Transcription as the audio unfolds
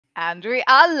And we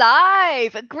are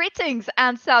live! Greetings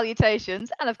and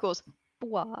salutations, and of course,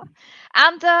 bois.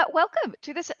 And welcome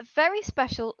to this very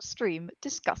special stream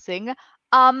discussing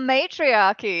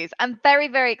matriarchies. I'm very,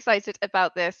 very excited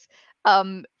about this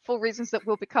for reasons that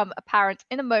will become apparent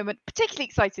in a moment. Particularly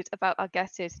excited about our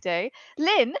guest here today.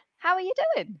 Lynn, how are you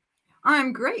doing?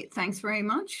 I'm great. Thanks very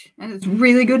much. And it's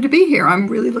really good to be here. I'm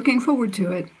really looking forward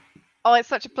to it. Oh, it's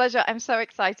such a pleasure. I'm so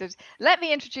excited. Let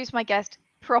me introduce my guest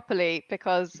properly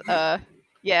because,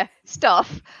 yeah,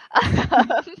 stuff.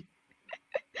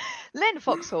 Lin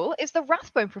Foxhall is the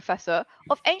Rathbone Professor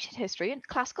of Ancient History and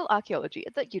Classical Archaeology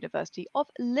at the University of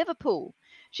Liverpool.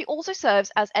 She also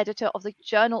serves as editor of the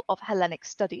Journal of Hellenic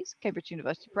Studies, Cambridge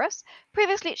University Press.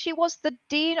 Previously, she was the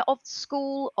Dean of the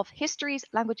School of Histories,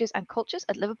 Languages and Cultures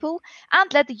at Liverpool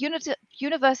and led the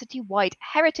university-wide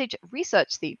Heritage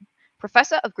Research Theme.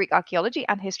 Professor of Greek Archaeology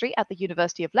and History at the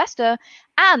University of Leicester,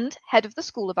 and head of the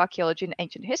School of Archaeology and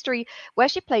Ancient History, where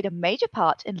she played a major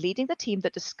part in leading the team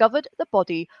that discovered the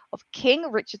body of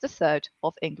King Richard III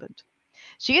of England.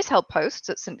 She has held posts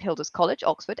at St Hilda's College,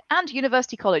 Oxford, and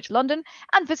University College London,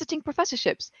 and visiting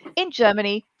professorships in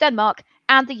Germany, Denmark,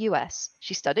 and the US.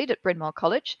 She studied at Bryn Mawr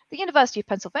College, the University of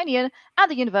Pennsylvania, and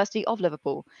the University of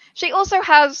Liverpool. She also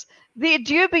has the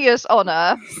dubious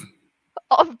honour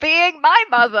of being my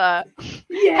mother.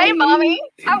 Yay. Hey, Mommy,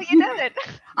 how are you doing?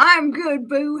 I'm good,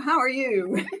 Boo. How are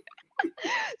you?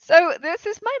 So this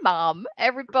is my mom,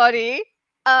 everybody.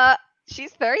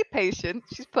 She's very patient.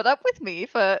 She's put up with me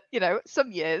for,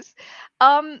 some years.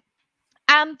 And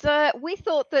we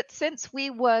thought that since we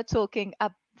were talking,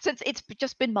 since it's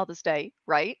just been Mother's Day,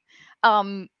 right?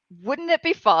 Wouldn't it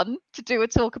be fun to do a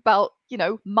talk about,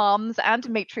 moms and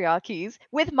matriarchies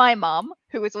with my mom,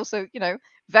 who is also,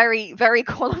 very, very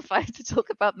qualified to talk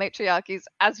about matriarchies,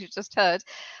 as you just heard.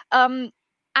 Yeah,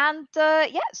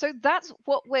 so that's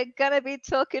what we're going to be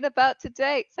talking about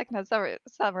today. Secondhand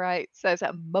Samurai says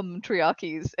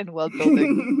mumtriarchies in world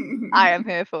building. I am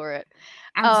here for it.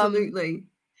 Absolutely.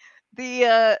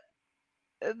 The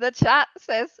chat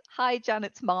says, hi,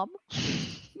 Janet's mom.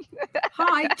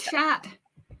 Hi, chat.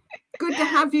 Good to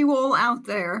have you all out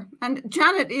there. And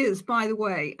Janet is, by the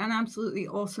way, an absolutely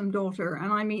awesome daughter.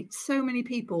 And I meet so many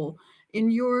people in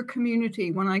your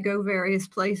community when I go various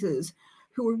places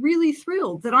who are really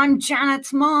thrilled that I'm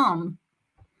Janet's mom.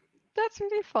 That's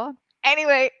really fun.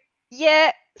 Anyway,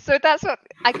 yeah, so that's what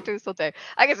I could do this all day.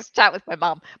 I could just chat with my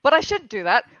mom, but I shouldn't do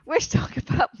that. We're talking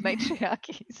about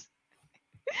matriarchies.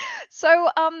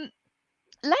 So,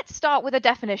 let's start with a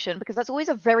definition, because that's always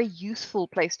a very useful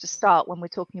place to start when we're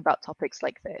talking about topics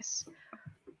like this.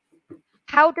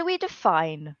 How do we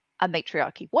define a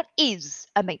matriarchy? What is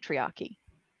a matriarchy?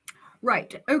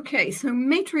 Right. Okay. So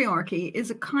matriarchy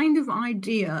is a kind of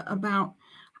idea about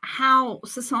how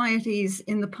societies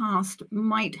in the past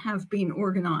might have been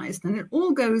organized. And it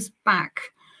all goes back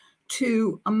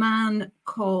to a man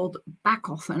called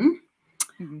Bachofen.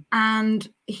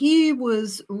 And he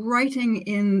was writing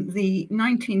in the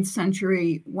 19th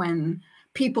century when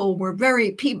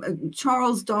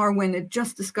Charles Darwin had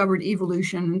just discovered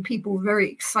evolution, and people were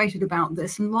very excited about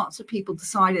this. And lots of people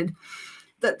decided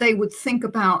that they would think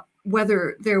about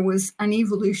whether there was an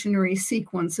evolutionary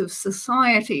sequence of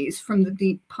societies from the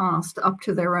deep past up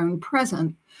to their own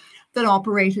present that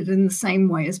operated in the same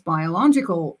way as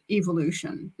biological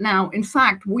evolution. Now, in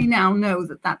fact, we now know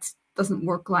that that doesn't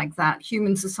work like that.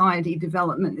 Human society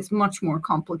development is much more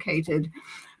complicated,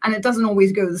 and it doesn't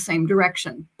always go the same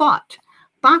direction. But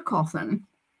Bachofen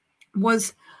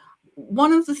was,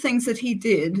 one of the things that he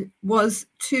did was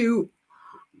to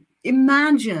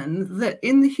imagine that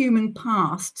in the human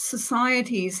past,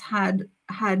 societies had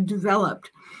developed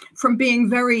from being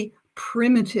very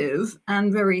primitive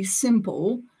and very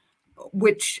simple,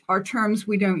 which are terms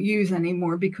we don't use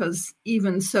anymore because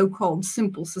even so-called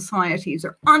simple societies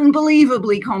are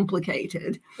unbelievably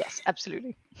complicated. Yes,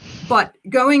 absolutely. But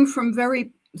going from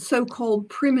very so-called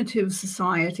primitive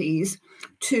societies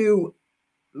to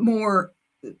more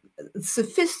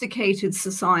sophisticated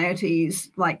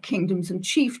societies like kingdoms and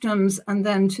chiefdoms, and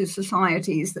then to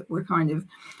societies that were kind of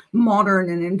modern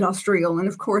and industrial. And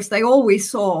of course, they always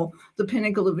saw the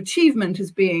pinnacle of achievement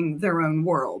as being their own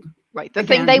world. Right. The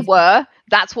thing they were,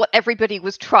 that's what everybody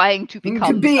was trying to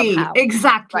become. To be. Somehow.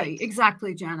 Exactly. Right.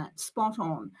 Exactly, Janet. Spot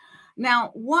on.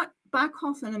 Now, what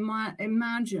Bachofen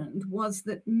imagined was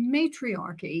that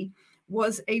matriarchy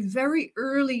was a very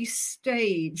early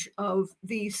stage of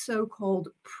these so-called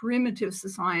primitive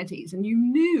societies. And you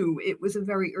knew it was a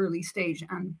very early stage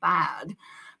and bad,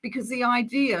 because the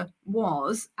idea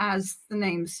was, as the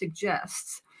name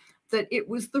suggests, that it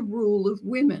was the rule of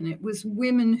women. It was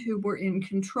women who were in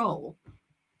control.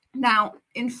 Now,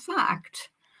 in fact,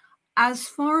 as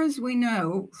far as we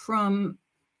know from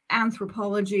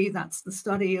anthropology, that's the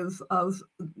study of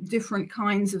different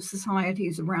kinds of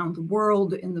societies around the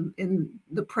world in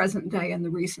the present day and the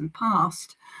recent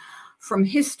past, from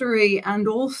history and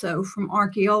also from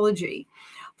archaeology,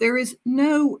 there is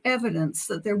no evidence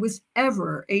that there was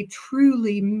ever a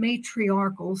truly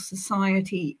matriarchal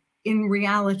society in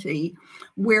reality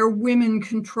where women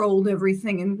controlled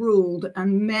everything and ruled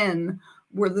and men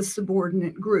were the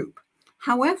subordinate group.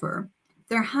 However,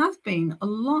 there have been a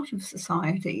lot of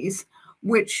societies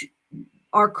which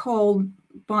are called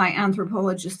by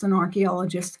anthropologists and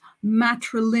archaeologists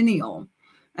matrilineal.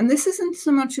 And this isn't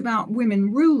so much about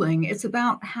women ruling, it's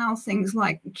about how things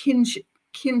like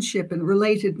kinship and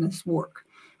relatedness work.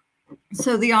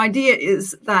 So the idea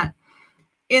is that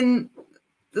in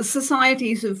the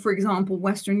societies of, for example,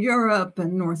 Western Europe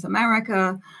and North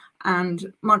America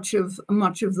and much of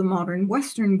the modern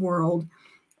Western world,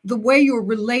 the way you're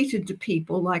related to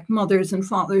people like mothers and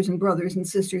fathers and brothers and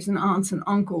sisters and aunts and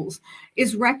uncles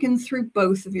is reckoned through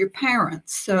both of your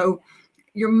parents. So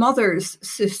your mother's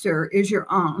sister is your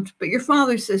aunt, but your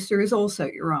father's sister is also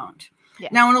your aunt. Yeah.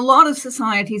 Now, in a lot of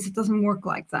societies, it doesn't work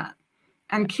like that.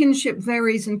 And kinship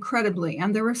varies incredibly.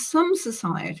 And there are some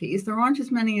societies, there aren't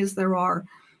as many as there are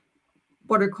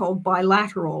what are called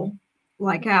bilateral,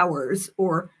 like ours,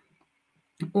 or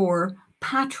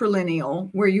patrilineal,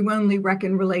 where you only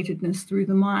reckon relatedness through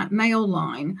the male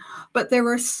line. But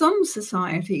there are some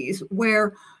societies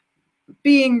where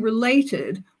being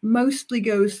related mostly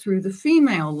goes through the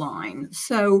female line.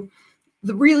 So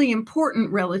the really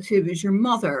important relative is your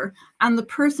mother, and the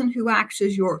person who acts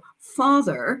as your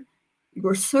father,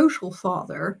 your social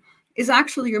father, is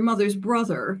actually your mother's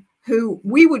brother, who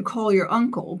we would call your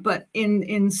uncle, but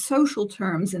in social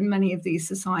terms, in many of these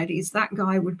societies, that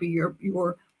guy would be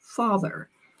your father,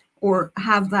 or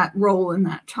have that role in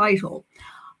that title.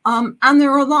 And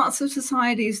there are lots of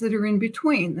societies that are in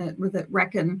between that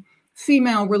reckon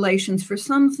female relations for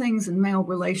some things and male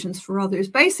relations for others.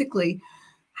 Basically,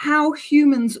 how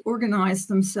humans organize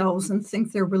themselves and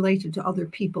think they're related to other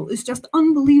people is just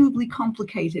unbelievably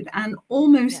complicated and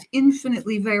almost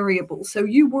infinitely variable. So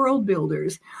you world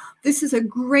builders, this is a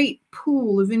great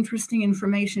pool of interesting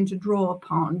information to draw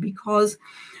upon, because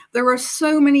there are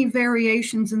so many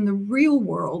variations in the real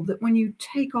world that when you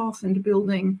take off into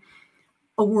building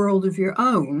a world of your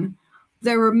own,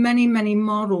 there are many, many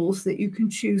models that you can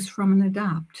choose from and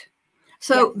adapt.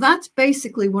 So that's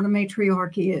basically what a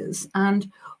matriarchy is. And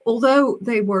although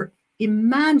they were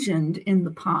imagined in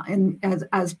the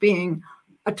as being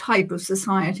a type of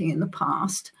society in the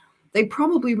past, they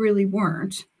probably really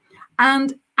weren't.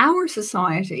 And our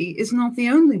society is not the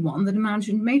only one that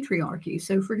imagined matriarchy.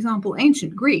 So, for example,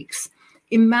 ancient Greeks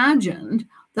imagined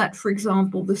that, for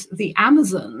example, the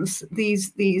Amazons,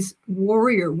 these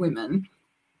warrior women,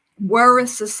 were a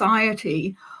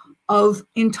society of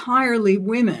entirely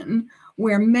women,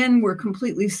 where men were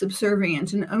completely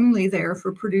subservient and only there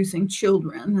for producing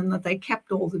children, and that they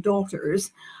kept all the daughters,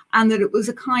 and that it was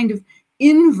a kind of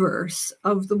inverse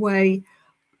of the way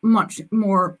much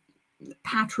more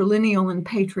patrilineal and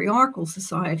patriarchal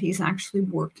societies actually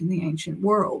worked in the ancient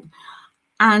world.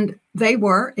 And they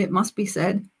were, it must be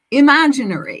said,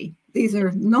 imaginary. These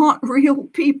are not real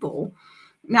people.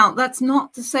 Now, that's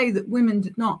not to say that women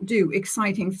did not do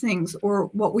exciting things, or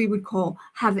what we would call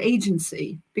have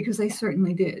agency, because they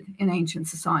certainly did in ancient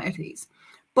societies.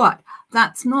 But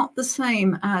that's not the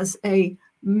same as a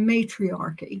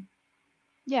matriarchy.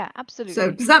 Yeah, absolutely.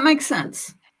 So does that make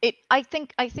sense? I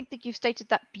think that you've stated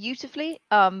that beautifully.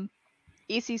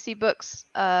 ECC books,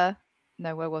 no,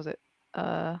 where was it?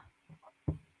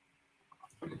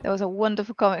 There was a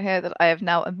wonderful comment here that I have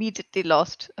now immediately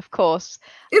lost, of course.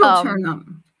 It'll turn up.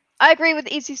 I agree with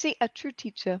ECC, a true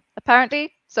teacher,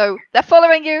 apparently. So they're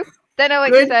following you. They know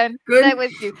what you're saying. They're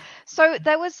with you. So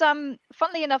there was,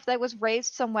 funnily enough, there was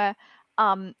raised somewhere,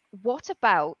 what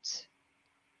about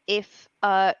if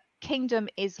a kingdom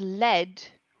is led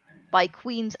by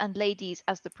queens and ladies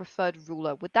as the preferred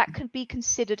ruler? Would that be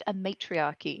considered a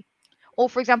matriarchy? Or,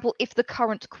 for example, if the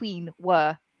current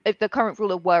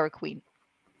ruler were a queen?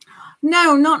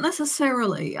 No, not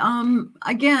necessarily.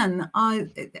 Again,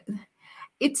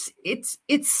 it's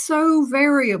so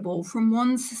variable from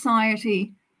one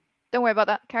society. Don't worry about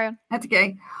that. Carry on. That's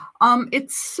okay.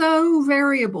 It's so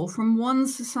variable from one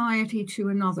society to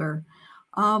another.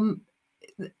 In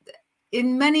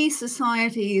many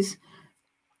societies,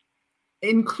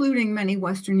 including many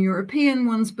Western European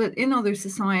ones, but in other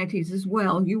societies as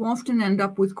well, you often end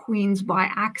up with queens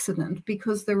by accident,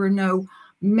 because there are no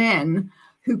men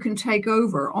who can take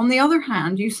over. On the other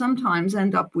hand, you sometimes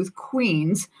end up with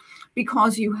queens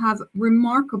because you have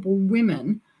remarkable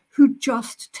women who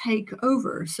just take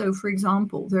over. So, for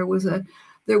example, there was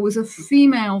a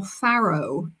female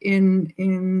pharaoh in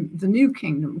the New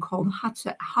Kingdom called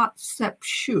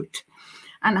Hatshepsut.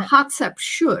 And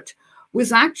Hatshepsut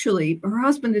was actually, her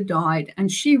husband had died, and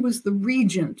she was the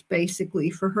regent, basically,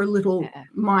 for her little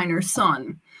minor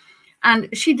son.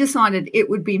 And she decided it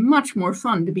would be much more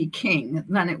fun to be king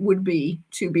than it would be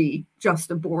to be just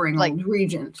a boring old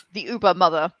regent. The Uber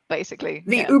mother, basically.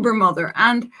 The Uber mother.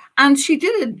 And she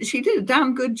did a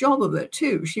damn good job of it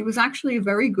too. She was actually a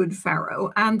very good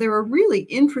pharaoh. And there are really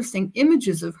interesting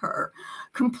images of her,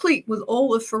 complete with all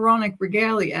the pharaonic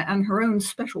regalia and her own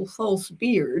special false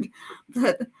beard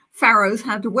that pharaohs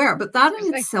had to wear. But that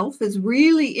in itself is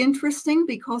really interesting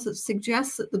because it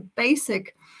suggests that the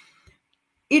basic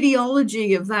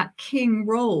ideology of that king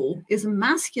role is a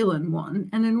masculine one,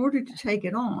 and in order to take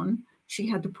it on, she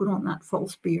had to put on that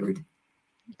false beard.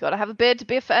 You got to have a beard to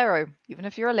be a pharaoh, even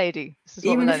if you're a lady.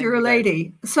 Even if you're a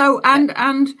lady. So,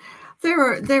 and there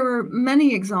are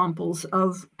many examples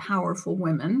of powerful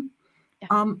women.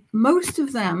 Most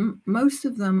of them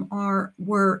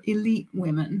were elite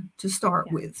women to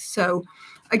start with. So,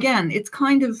 again, it's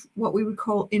kind of what we would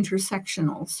call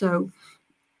intersectional. So,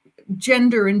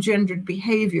 gender and gendered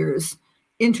behaviors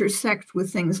intersect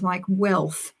with things like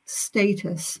wealth,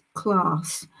 status,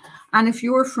 class. And if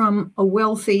you're from a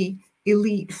wealthy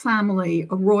elite family,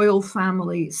 a royal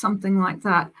family, something like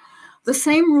that, the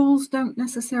same rules don't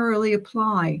necessarily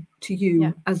apply to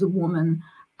you as a woman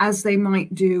as they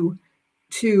might do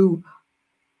to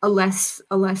a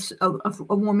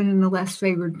woman in a less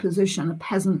favored position, a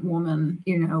peasant woman,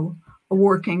 you know, a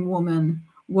working woman,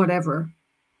 whatever.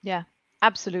 Yeah.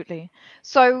 Absolutely.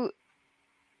 So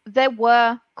there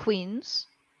were queens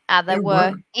and there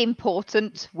were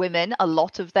important women, a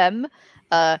lot of them.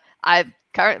 My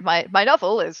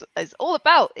novel is all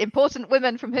about important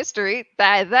women from history.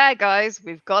 They're there, guys.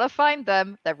 We've got to find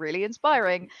them. They're really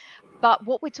inspiring. But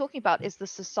what we're talking about is the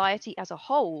society as a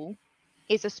whole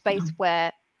is a space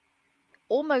where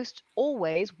almost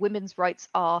always women's rights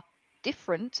are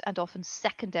different and often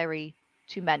secondary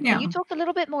to men. Can you talk a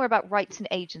little bit more about rights and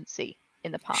agency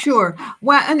in the past? Sure.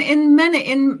 Well, and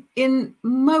in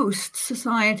most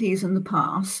societies in the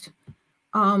past,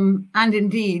 and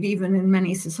indeed even in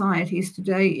many societies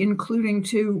today, including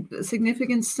to a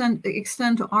significant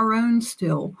extent our own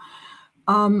still,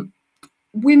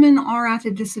 women are at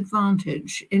a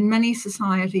disadvantage. In many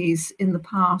societies in the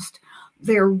past,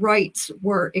 their rights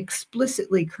were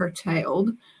explicitly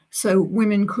curtailed. So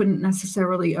women couldn't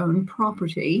necessarily own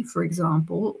property, for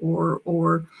example,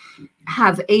 or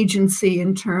have agency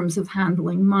in terms of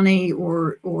handling money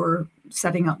or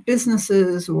setting up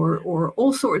businesses or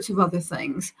all sorts of other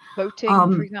things. Voting,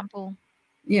 for example.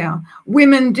 Yeah.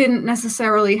 Women didn't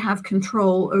necessarily have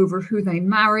control over who they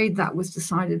married. That was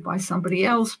decided by somebody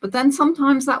else. But then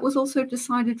sometimes that was also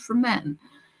decided for men,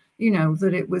 you know,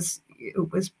 that it was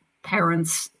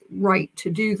parents' right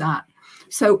to do that.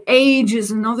 So age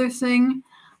is another thing.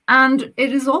 And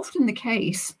it is often the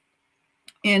case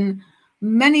in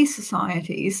many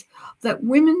societies that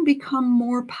women become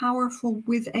more powerful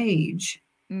with age.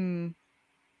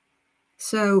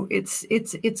 So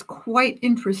it's quite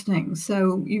interesting.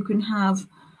 So you can have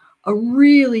a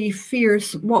really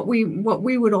fierce, what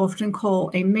we would often call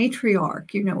a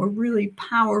matriarch, you know, a really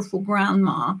powerful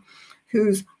grandma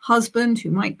whose husband,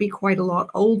 who might be quite a lot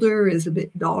older, is a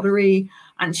bit dottery,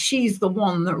 and she's the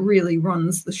one that really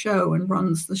runs the show and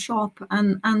runs the shop.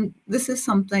 And this is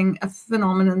a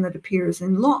phenomenon that appears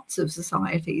in lots of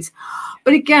societies.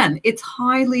 But again, it's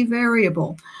highly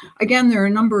variable. Again, there are a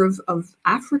number of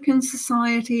African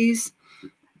societies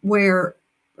where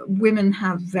women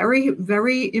have very,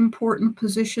 very important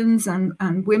positions,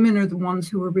 and women are the ones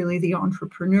who are really the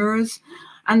entrepreneurs.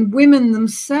 And women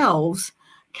themselves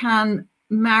can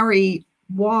marry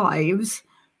wives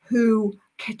who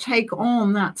take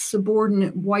on that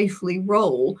subordinate wifely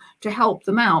role to help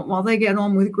them out while they get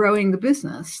on with growing the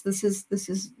business. This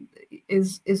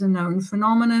is a known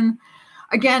phenomenon.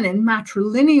 Again, in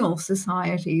matrilineal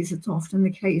societies, it's often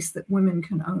the case that women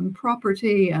can own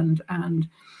property and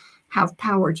have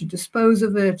power to dispose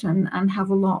of it and have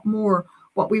a lot more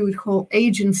what we would call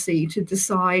agency to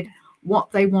decide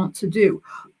what they want to do.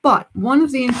 But one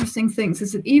of the interesting things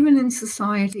is that even in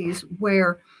societies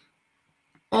where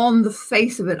on the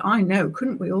face of it, I know,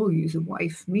 couldn't we all use a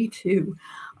wife? Me too.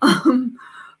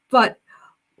 But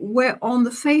where on the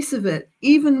face of it,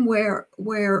 even where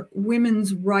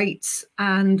women's rights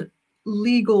and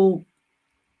legal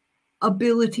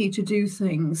ability to do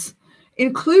things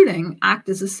including act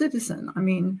as a citizen. I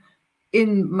mean,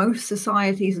 in most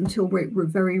societies until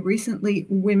very recently,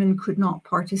 women could not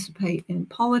participate in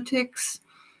politics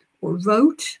or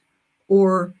vote,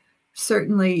 or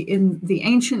certainly in the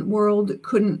ancient world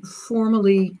couldn't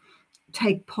formally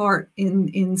take part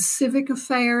in civic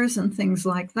affairs and things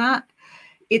like that.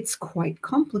 It's quite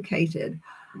complicated.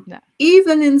 Yeah.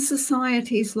 Even in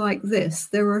societies like this,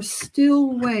 there are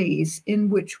still ways in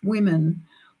which women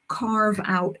carve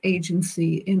out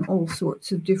agency in all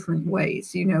sorts of different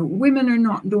ways. You know, women are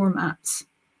not doormats.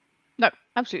 No,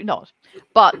 absolutely not.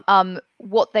 But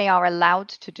what they are allowed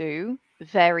to do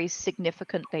varies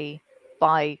significantly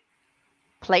by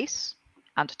place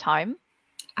and time,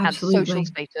 Absolutely. and social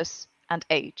status and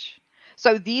age.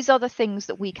 So these are the things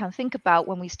that we can think about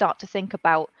when we start to think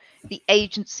about the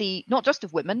agency, not just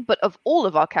of women, but of all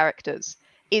of our characters.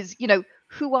 Is, you know,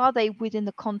 who are they within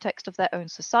the context of their own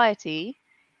society,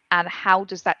 and how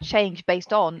does that change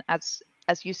based on, as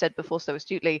you said before so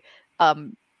astutely,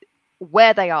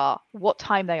 where they are, what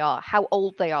time they are, how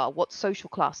old they are, what social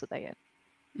class are they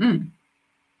in.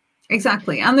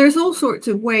 Exactly. And there's all sorts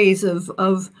of ways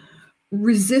of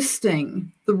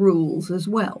resisting the rules as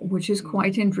well, which is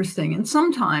quite interesting. And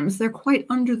sometimes they're quite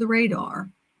under the radar.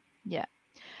 Yeah.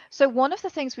 So one of the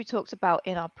things we talked about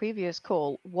in our previous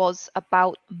call was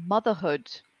about motherhood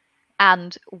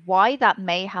and why that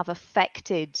may have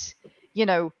affected, you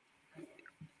know,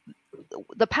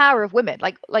 the power of women,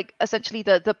 like essentially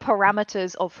the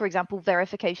parameters of, for example,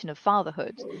 verification of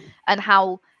fatherhood, and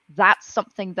how that's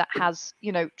something that has,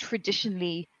 you know,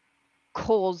 traditionally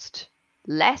caused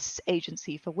less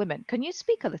agency for women. Can you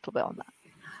speak a little bit on that?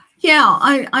 Yeah,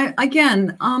 I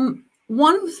again,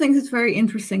 one of the things that's very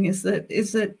interesting is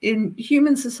that in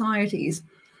human societies,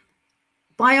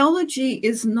 biology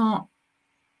is not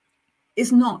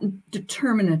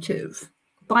determinative.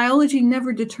 Biology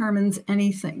never determines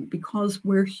anything because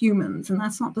we're humans, and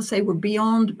that's not to say we're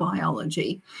beyond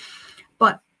biology,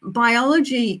 but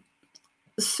biology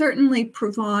certainly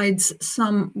provides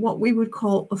some what we would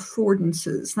call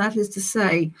affordances. That is to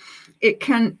say, it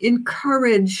can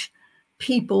encourage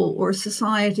people or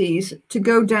societies to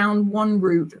go down one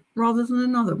route rather than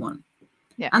another one.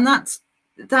 Yeah. And that's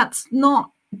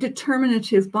not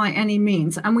determinative by any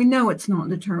means. And we know it's not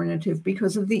determinative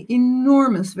because of the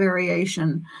enormous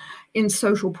variation in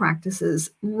social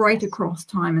practices right across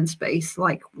time and space,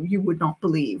 like you would not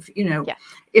believe. You know,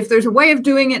 if there's a way of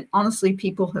doing it, honestly,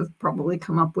 people have probably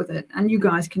come up with it, and you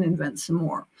guys can invent some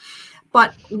more.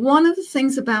 But one of the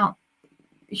things about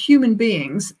human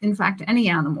beings, in fact, any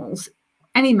animals,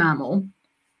 any mammal,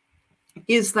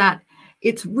 is that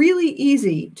it's really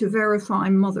easy to verify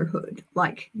motherhood.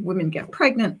 Like, women get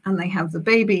pregnant and they have the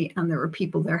baby and there are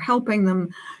people there helping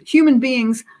them. Human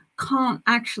beings can't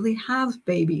actually have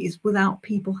babies without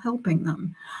people helping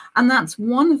them. And that's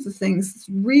one of the things that's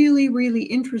really, really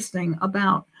interesting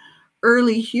about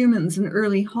early humans and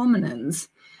early hominins,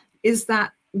 is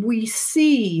that we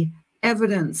see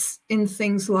evidence in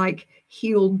things like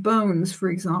healed bones, for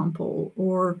example,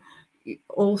 or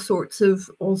all sorts of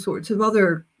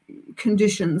other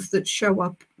conditions that show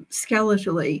up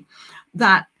skeletally,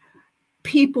 that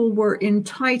people were in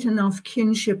tight enough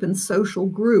kinship and social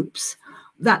groups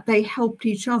that they helped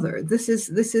each other. This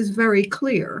is very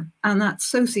clear, and that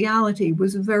sociality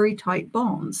was a very tight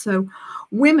bond. So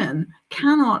women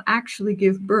cannot actually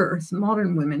give birth,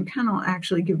 modern women cannot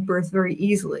actually give birth very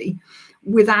easily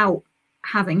without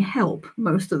having help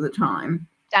most of the time.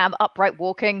 Damn upright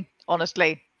walking,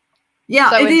 honestly. Yeah,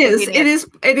 so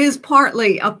it is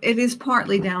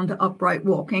partly down to upright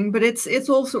walking, but it's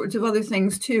all sorts of other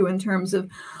things too, in terms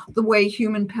of the way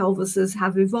human pelvises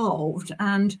have evolved,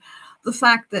 and the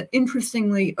fact that,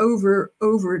 interestingly,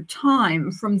 over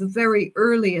time, from the very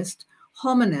earliest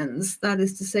hominins, that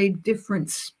is to say different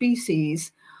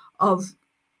species of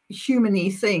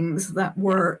human-y things that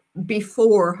were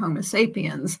before Homo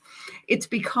sapiens, it's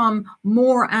become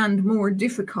more and more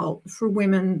difficult for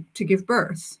women to give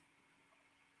birth.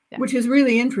 Which is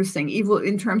really interesting,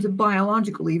 in terms of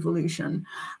biological evolution.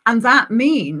 And that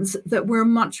means that we're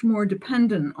much more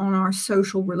dependent on our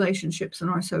social relationships and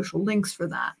our social links for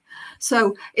that.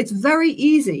 So it's very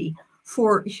easy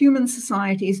for human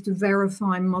societies to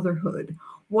verify motherhood.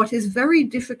 What is very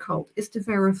difficult is to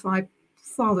verify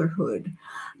fatherhood.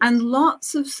 And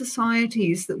lots of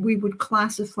societies that we would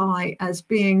classify as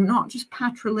being not just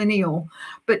patrilineal,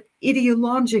 but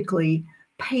ideologically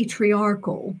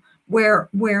patriarchal, where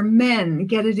men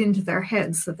get it into their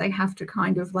heads that they have to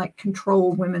kind of like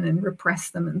control women and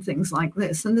repress them and things like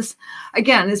this. And this,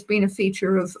 again, has been a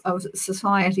feature of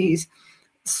societies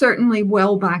certainly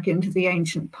well back into the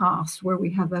ancient past, where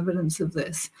we have evidence of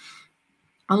this.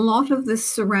 a lot of this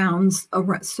surrounds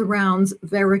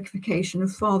verification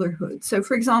of fatherhood. So,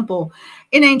 for example,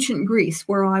 in ancient Greece,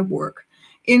 where I work,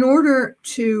 in order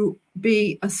to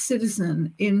be a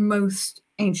citizen in most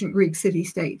ancient Greek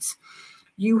city-states,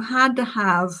 you had to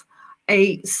have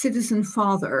a citizen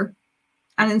father,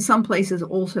 and in some places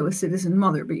also a citizen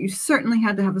mother, but you certainly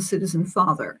had to have a citizen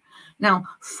father. Now,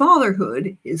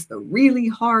 fatherhood is the really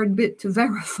hard bit to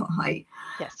verify.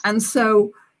 Yes. And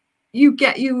so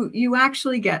you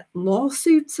actually get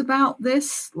lawsuits about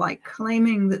this, like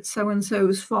claiming that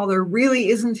so-and-so's father really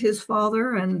isn't his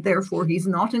father and therefore he's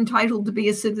not entitled to be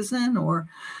a citizen, or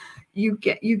you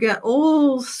get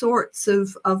all sorts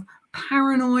of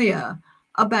paranoia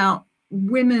about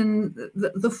women,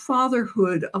 the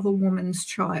fatherhood of a woman's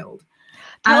child.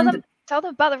 Tell them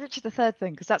about the Richard III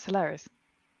thing, because that's hilarious.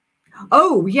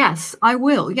 Oh, yes, I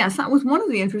will. Yes, that was one of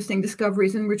the interesting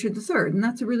discoveries in Richard III, and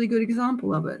that's a really good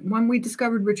example of it. When we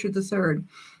discovered Richard III,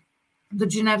 the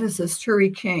geneticist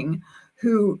Turi King,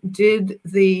 who did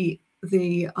the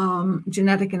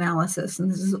genetic analysis,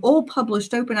 and this is all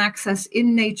published open access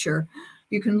in Nature.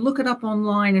 You can look it up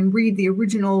online and read the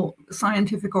original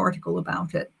scientific article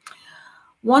about it.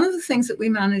 One of the things that we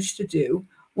managed to do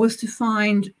was to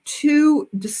find two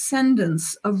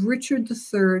descendants of Richard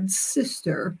III's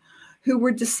sister, who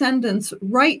were descendants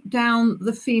right down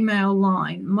the female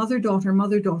line, mother, daughter,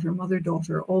 mother, daughter, mother,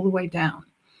 daughter, all the way down.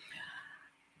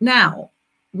 Now,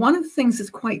 one of the things that's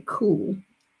quite cool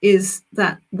is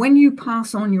that when you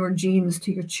pass on your genes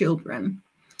to your children,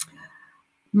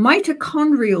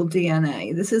 mitochondrial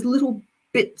DNA, this is little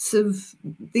bits of,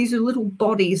 these are little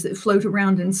bodies that float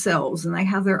around in cells, and they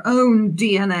have their own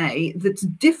DNA that's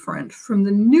different from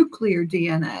the nuclear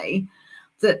DNA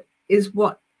that is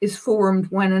what is formed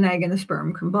when an egg and a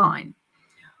sperm combine.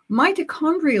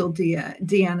 Mitochondrial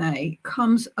DNA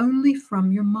comes only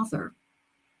from your mother.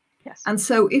 Yes. And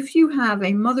so if you have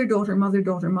a mother-daughter,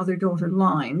 mother-daughter, mother-daughter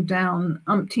line down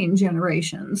umpteen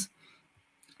generations,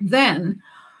 then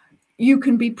you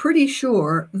can be pretty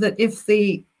sure that if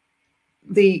the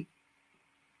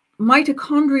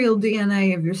mitochondrial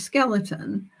DNA of your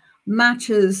skeleton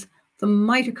matches the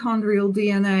mitochondrial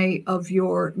DNA of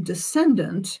your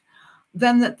descendant,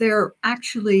 then that they're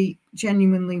actually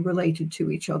genuinely related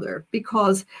to each other,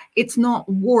 because it's not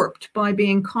warped by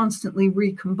being constantly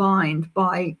recombined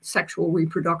by sexual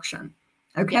reproduction.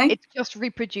 Okay, yeah, it's just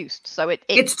reproduced, so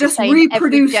it's just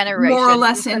reproduced more or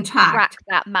less you can intact. Track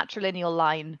that matrilineal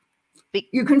line.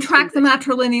 You can track the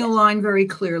matrilineal line very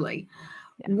clearly.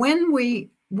 Yeah. When we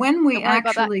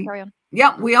actually,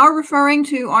 yeah, we are referring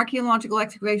to archaeological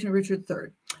excavation of Richard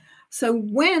III. So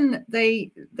when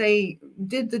they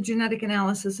did the genetic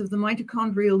analysis of the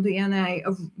mitochondrial DNA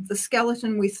of the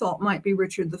skeleton we thought might be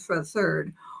Richard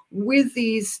III with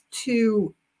these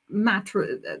two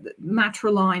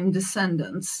matriline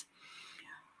descendants,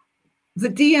 the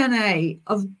DNA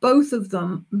of both of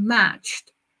them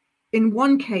matched, in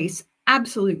one case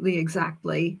absolutely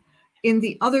exactly. In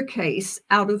the other case,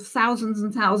 out of thousands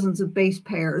and thousands of base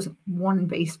pairs, one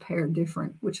base pair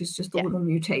different, which is just a little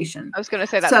mutation. I was going to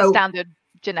say that's a standard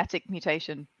genetic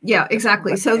mutation. Yeah,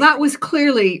 exactly. So that was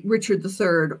clearly Richard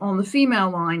III. On the female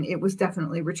line, it was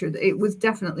definitely Richard. It was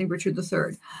definitely Richard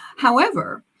III.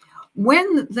 However,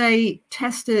 when they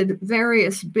tested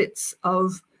various bits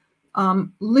of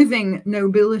living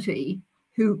nobility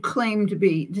who claimed to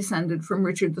be descended from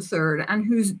Richard III and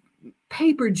whose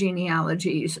paper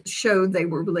genealogies showed they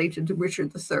were related to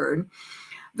Richard III,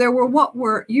 there were what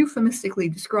were euphemistically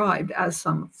described as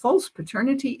some false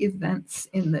paternity events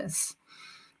in this,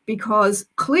 because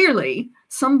clearly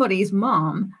somebody's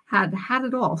mom had had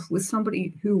it off with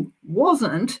somebody who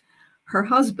wasn't her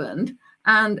husband,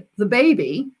 and the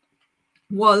baby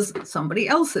was somebody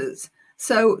else's.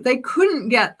 So they couldn't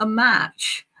get a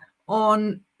match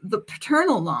on the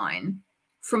paternal line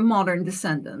from modern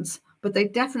descendants, but they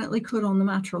definitely could on the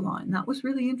matriline. That was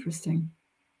really interesting.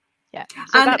 Yeah.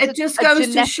 So and it just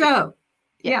goes to show.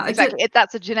 Yeah, exactly.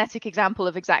 That's a genetic example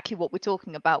of exactly what we're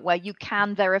talking about, where you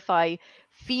can verify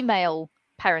female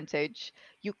parentage,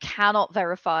 you cannot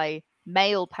verify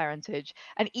male parentage.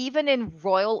 And even in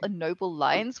royal and noble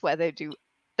lines where they do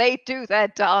their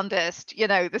darndest, you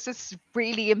know, this is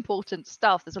really important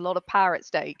stuff. There's a lot of power at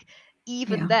stake.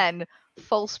 Even then,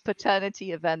 false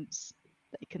paternity events,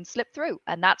 they can slip through,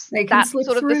 and that's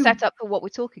sort of the setup for what we're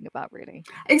talking about, really.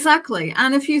 Exactly.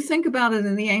 And if you think about it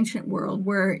in the ancient world,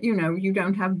 where you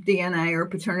don't have DNA or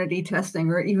paternity testing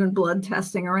or even blood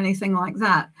testing or anything like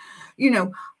that,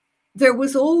 there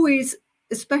was always,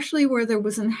 especially where there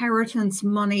was inheritance,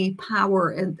 money,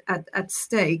 power at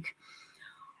stake,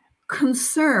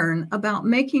 concern about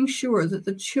making sure that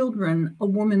the children a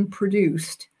woman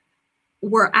produced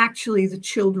were actually the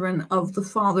children of the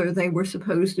father they were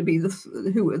supposed to be,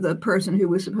 the person who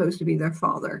was supposed to be their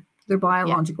father, their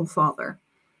biological father.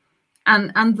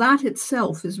 And that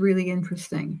itself is really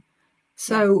interesting.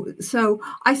 So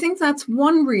I think that's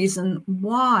one reason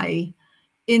why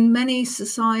in many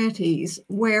societies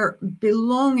where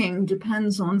belonging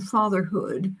depends on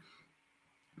fatherhood,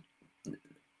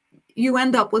 you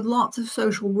end up with lots of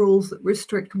social rules that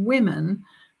restrict women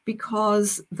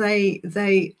because they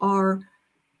can't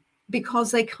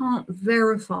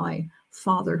verify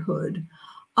fatherhood.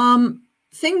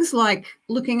 Things like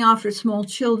looking after small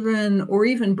children or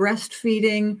even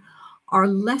breastfeeding are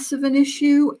less of an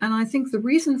issue. And I think the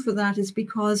reason for that is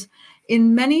because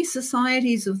in many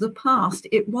societies of the past,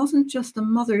 it wasn't just a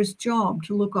mother's job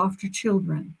to look after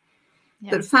children.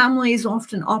 That families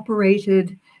often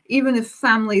operated, even if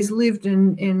families lived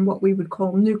in what we would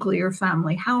call nuclear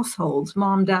family households,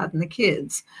 mom, dad, and the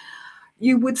kids,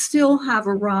 you would still have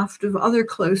a raft of other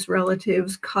close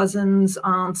relatives, cousins,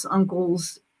 aunts,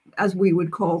 uncles, as we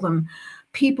would call them,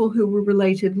 people who were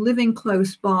related living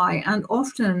close by. And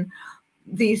often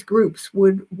these groups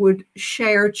would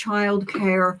share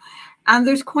childcare. And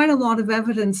there's quite a lot of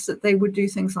evidence that they would do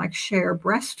things like share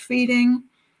breastfeeding.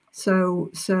 So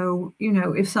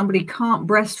if somebody can't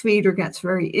breastfeed or gets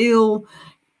very ill,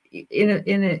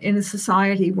 in a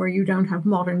society where you don't have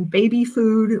modern baby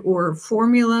food or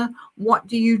formula, what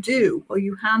do? Well,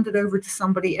 you hand it over to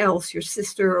somebody else, your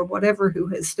sister or whatever,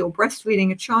 who is still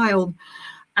breastfeeding a child,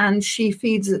 and she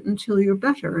feeds it until you're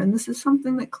better. And this is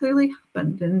something that clearly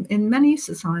happened in many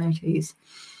societies.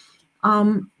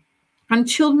 And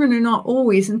children are not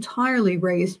always entirely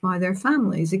raised by their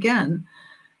families. Again,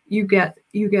 you get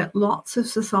lots of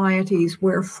societies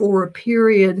where for a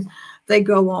period they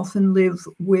go off and live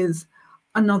with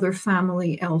another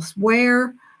family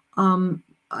elsewhere,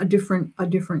 a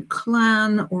different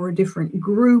clan or a different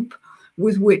group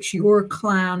with which your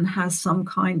clan has some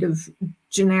kind of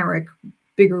generic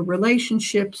bigger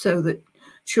relationship, so that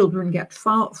children get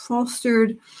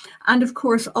fostered. And of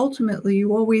course, ultimately,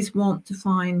 you always want to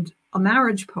find a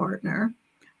marriage partner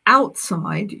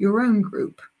outside your own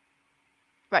group.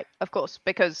 Right, of course,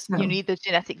 because you need the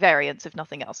genetic variance, if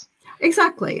nothing else.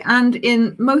 Exactly. And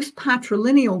in most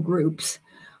patrilineal groups,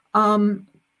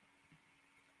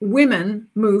 women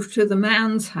move to the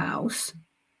man's house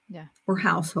or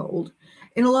household.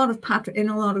 In a lot of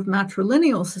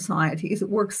matrilineal societies, it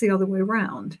works the other way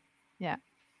around. Yeah.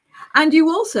 And you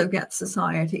also get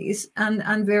societies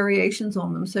and variations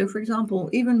on them. So, for example,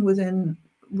 even within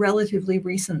relatively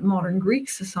recent modern Greek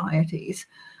societies,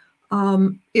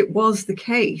 it was the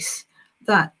case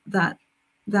that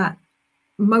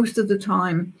most of the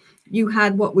time you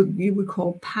had what you would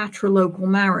call patrilocal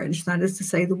marriage. That is to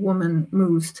say, the woman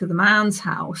moves to the man's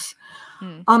house,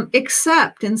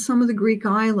 except in some of the Greek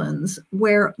islands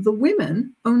where the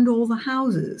women owned all the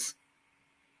houses.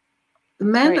 The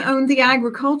men owned the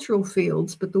agricultural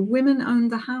fields, but the women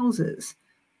owned the houses.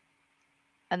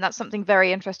 And that's something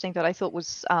very interesting that I thought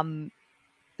was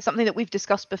something that we've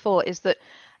discussed before, is that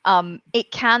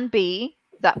it can be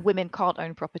that women can't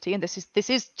own property, and this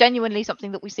is genuinely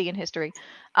something that we see in history.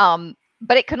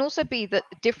 But it can also be that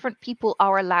different people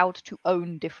are allowed to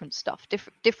own different stuff.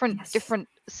 Different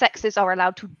sexes are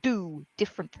allowed to do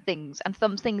different things, and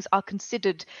some things are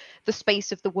considered the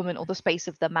space of the woman or the space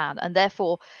of the man, and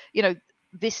therefore,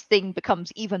 this thing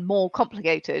becomes even more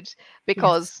complicated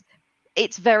because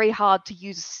it's very hard to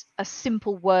use a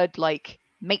simple word like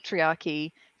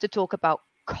matriarchy to talk about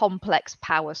complex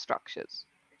power structures.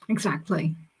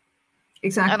 Exactly.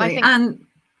 And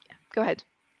go ahead.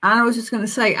 And I was just going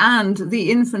to say, and the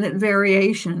infinite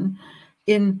variation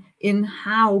in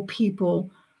how people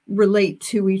relate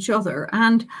to each other,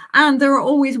 and there are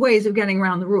always ways of getting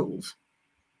around the rules.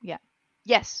 Yeah.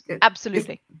 Yes,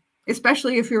 absolutely.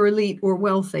 Especially if you're elite or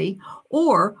wealthy,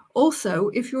 or also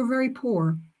if you're very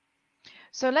poor.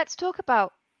 So let's talk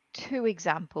about two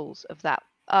examples of that.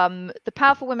 The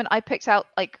powerful women I picked out,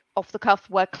 like off the cuff,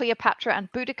 were Cleopatra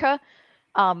and Boudica.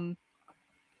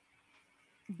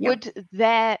 Would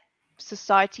their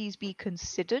societies be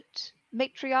considered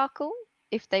matriarchal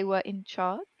if they were in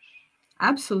charge?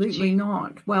 Absolutely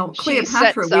not. Well,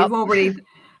 Cleopatra,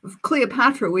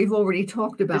 we've already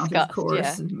talked about, discussed, of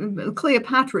course. Yeah.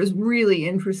 Cleopatra is really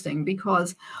interesting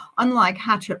because, unlike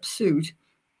Hatshepsut,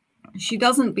 she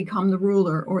doesn't become the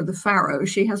ruler or the pharaoh.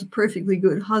 She has a perfectly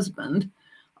good husband,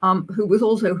 who was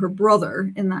also her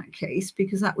brother in that case,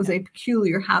 because that was a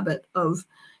peculiar habit of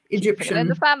Egyptian in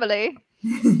the family.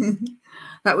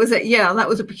 That was it. Yeah, that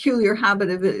was a peculiar habit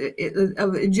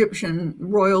of Egyptian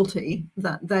royalty,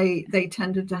 that they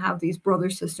tended to have these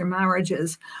brother-sister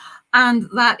marriages. And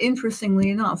that,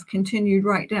 interestingly enough, continued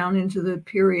right down into the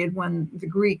period when the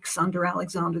Greeks under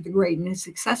Alexander the Great and his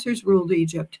successors ruled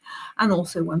Egypt, and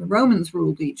also when the Romans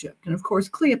ruled Egypt. And of course,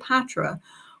 Cleopatra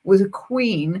was a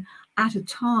queen at a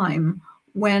time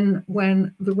when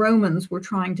the Romans were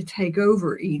trying to take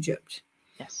over Egypt.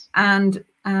 Yes.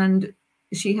 And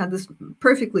she had this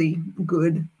perfectly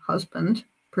good husband,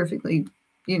 perfectly,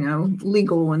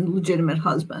 legal and legitimate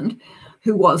husband,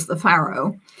 who was the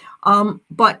pharaoh.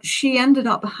 But she ended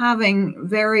up having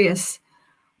various,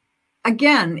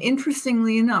 again,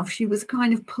 interestingly enough, she was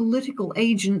kind of political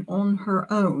agent on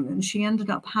her own, and she ended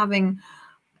up having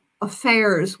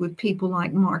affairs with people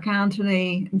like Mark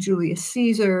Antony, Julius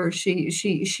Caesar.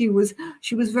 She was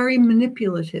very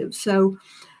manipulative. So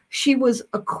she was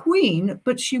a queen,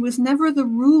 but she was never the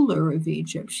ruler of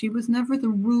Egypt. She was never the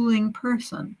ruling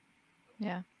person.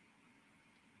 Yeah.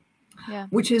 Yeah.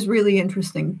 Which is really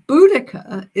interesting.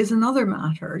 Boudica is another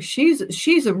matter.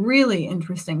 She's a really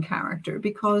interesting character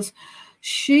because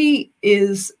she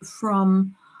is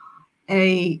from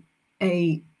a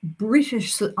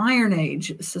British Iron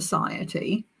Age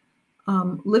society,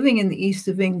 living in the east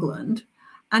of England.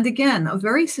 And again, a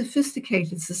very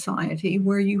sophisticated society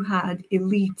where you had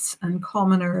elites and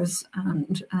commoners,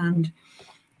 and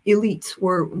elites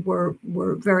were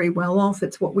very well off.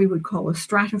 It's what we would call a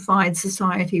stratified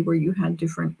society where you had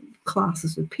different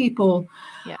classes of people.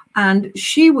 Yeah. And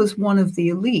she was one of the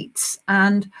elites.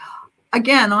 And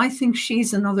again, I think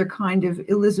she's another kind of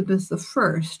Elizabeth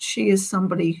I. She is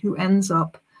somebody who ends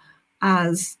up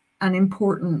as an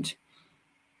important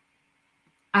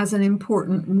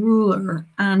ruler,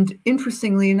 and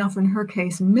interestingly enough, in her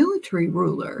case, military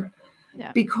ruler,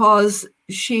 because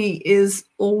she is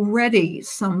already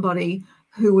somebody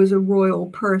who is a royal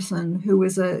person, who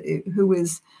is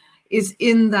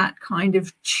in that kind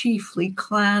of chiefly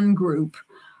clan group,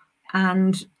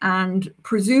 and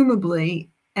presumably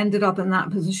ended up in that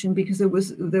position because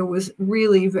there was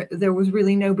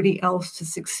really nobody else to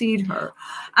succeed her,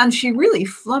 and she really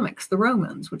flummoxed the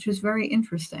Romans, which is very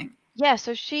interesting. Yeah,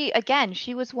 so she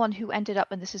was one who ended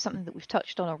up, and this is something that we've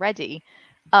touched on already,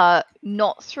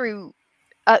 not through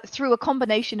a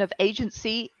combination of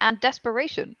agency and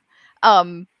desperation,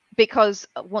 because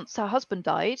once her husband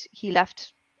died, he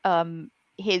left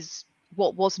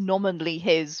what was nominally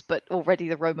his, but already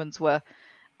the Romans were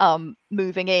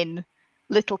moving in,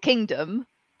 little kingdom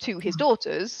to his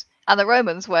daughters, and the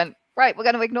Romans went, right, we're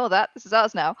going to ignore that, this is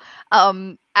ours now,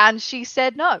 and she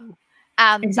said no.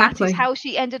 And exactly. That is how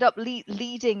she ended up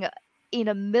leading in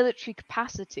a military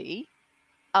capacity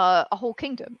a whole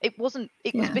kingdom. It was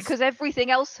because everything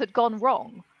else had gone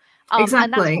wrong. Exactly.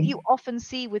 And that's what you often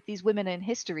see with these women in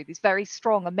history, these very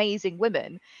strong, amazing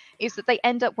women, is that they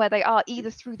end up where they are either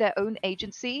through their own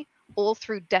agency or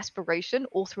through desperation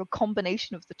or through a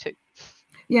combination of the two.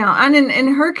 Yeah, and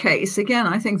in her case, again,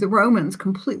 I think the Romans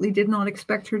completely did not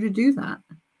expect her to do that.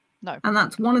 No. And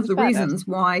that's one of the reasons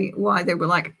why they were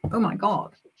like, oh my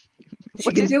God,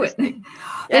 she can do it.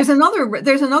 There's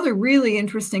another really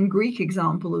interesting Greek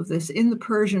example of this. In the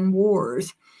Persian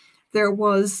Wars, there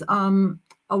was a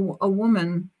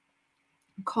woman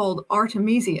called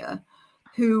Artemisia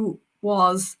who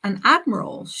was an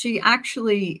admiral. She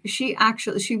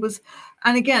was,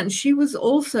 and again, she was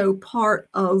also part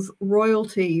of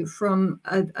royalty from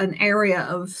an area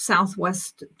of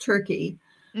southwest Turkey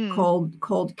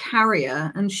called Caria,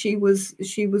 and she was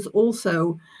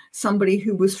also somebody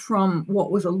who was from what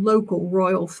was a local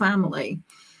royal family,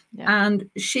 and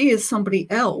she is somebody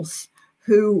else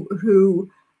who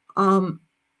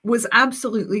was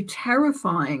absolutely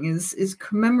terrifying, is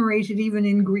commemorated even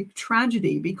in Greek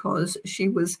tragedy, because she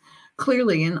was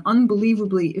clearly an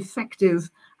unbelievably effective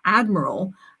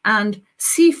admiral. And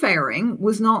seafaring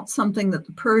was not something that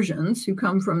the Persians, who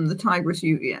come from the Tigris,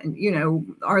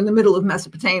 are in the middle of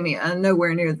Mesopotamia and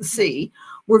nowhere near the sea,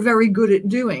 were very good at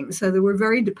doing. So they were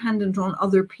very dependent on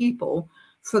other people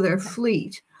for their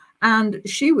fleet. And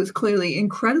she was clearly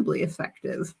incredibly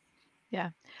effective. Yeah.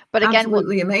 But again,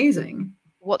 absolutely amazing.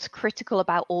 What's critical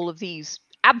about all of these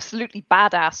absolutely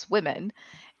badass women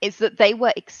is that they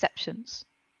were exceptions.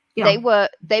 Yeah.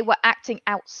 They were acting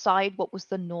outside what was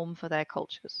the norm for their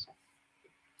cultures.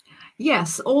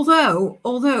 Yes, although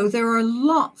there are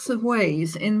lots of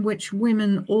ways in which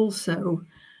women also,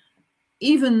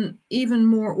 even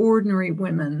more ordinary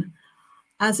women,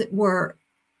 as it were,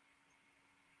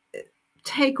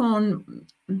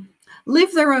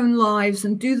 live their own lives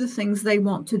and do the things they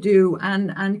want to do,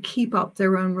 and keep up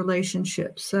their own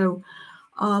relationships. So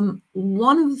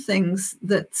one of the things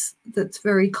that's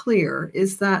very clear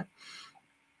is that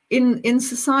in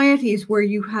societies where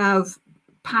you have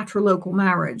patrilocal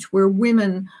marriage, where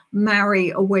women marry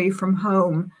away from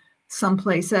home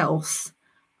someplace else,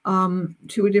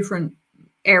 to a different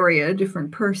area, a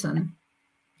different person,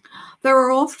 there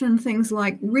are often things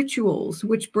like rituals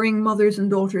which bring mothers and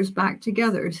daughters back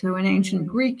together. So in ancient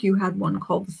Greek, you had one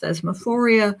called the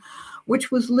thesmophoria,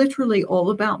 which was literally all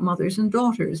about mothers and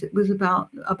daughters. It was about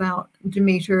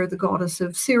Demeter, the goddess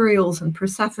of cereals, and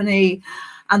Persephone.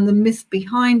 And the myth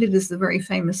behind it is the very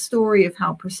famous story of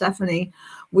how Persephone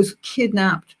was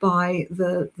kidnapped by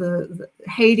the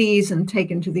Hades and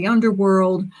taken to the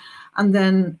underworld. And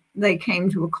then they came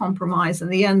to a compromise in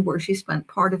the end where she spent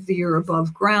part of the year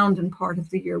above ground and part of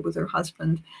the year with her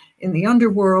husband in the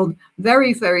underworld.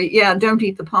 Very, very, yeah, don't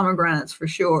eat the pomegranates for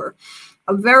sure.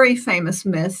 A very famous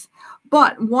myth.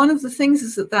 But one of the things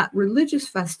is that religious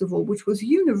festival, which was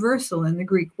universal in the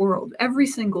Greek world, every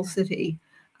single city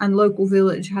and local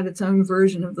village had its own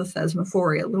version of the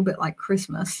thesmophoria, a little bit like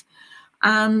Christmas.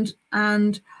 And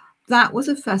that was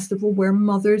a festival where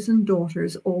mothers and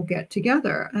daughters all get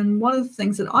together. And one of the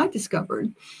things that I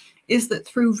discovered is that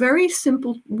through very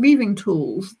simple weaving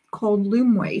tools called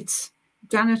loom weights,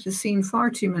 Janet has seen far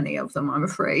too many of them, I'm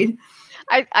afraid.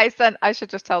 I should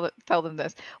just tell them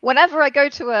this. Whenever I go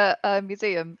to a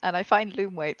museum and I find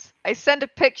loom weights, I send a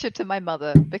picture to my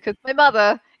mother, because my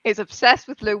mother is obsessed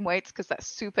with loom weights because that's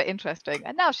super interesting.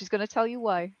 And now she's going to tell you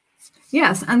why.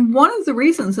 Yes, and one of the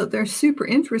reasons that they're super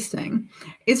interesting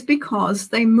is because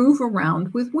they move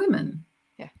around with women.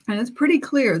 Yeah. And it's pretty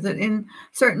clear that in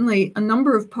certainly a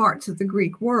number of parts of the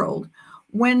Greek world,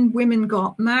 when women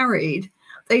got married,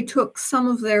 they took some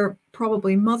of their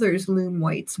probably mother's loom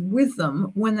weights with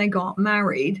them when they got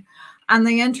married, and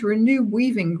they enter a new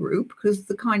weaving group, because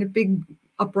the kind of big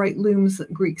upright looms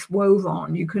that Greeks wove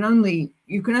on, you can only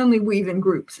weave in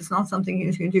groups. It's not something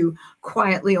you can do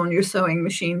quietly on your sewing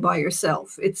machine by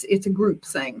yourself. It's a group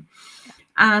thing.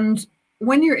 And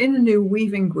when you're in a new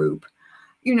weaving group,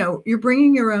 you know, you're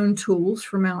bringing your own tools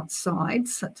from outside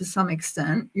to some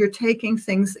extent. You're taking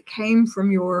things that came from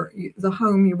the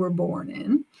home you were born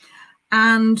in,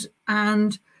 and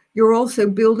you're also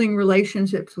building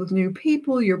relationships with new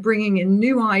people. You're bringing in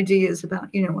new ideas about,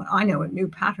 you know, I know a new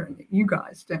pattern that you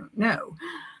guys don't know,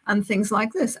 and things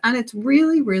like this. And it's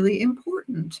really, really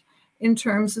important in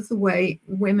terms of the way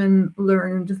women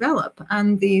learn and develop.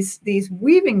 And these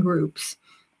weaving groups,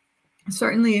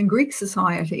 certainly in Greek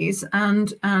societies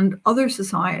and other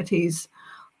societies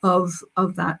of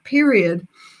that period,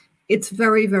 it's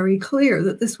very, very clear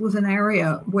that this was an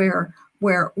area where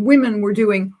women were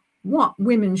doing what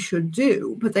women should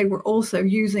do, but they were also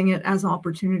using it as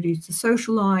opportunities to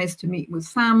socialize, to meet with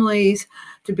families,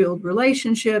 to build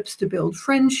relationships, to build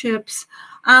friendships,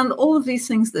 and all of these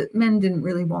things that men didn't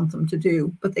really want them to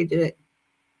do, but they did it.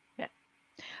 Yeah.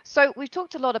 So we've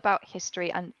talked a lot about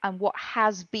history and what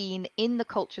has been in the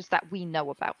cultures that we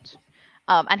know about.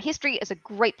 And history is a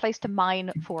great place to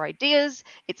mine for ideas.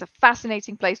 It's a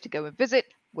fascinating place to go and visit.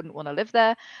 Wouldn't want to live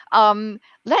there.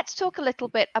 Let's talk a little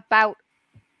bit about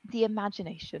the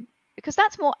imagination, because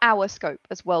that's more our scope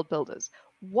as world builders.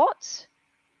 What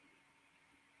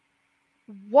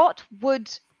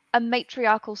would a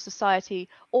matriarchal society,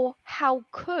 or how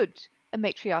could a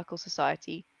matriarchal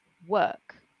society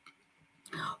work?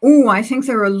 Oh, I think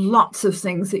there are lots of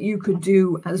things that you could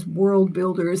do as world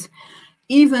builders,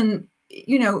 even,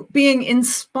 you know, being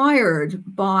inspired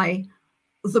by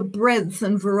the breadth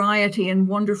and variety and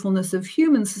wonderfulness of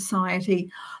human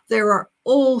society. There are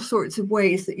all sorts of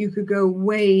ways that you could go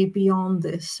way beyond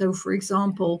this. So, for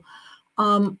example,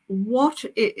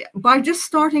 by just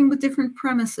starting with different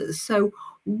premises. So,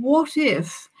 what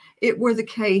if it were the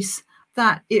case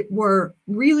that it were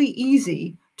really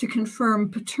easy to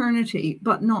confirm paternity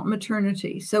but not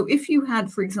maternity? So, if you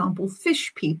had, for example,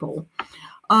 fish people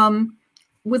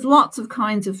with lots of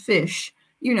kinds of fish,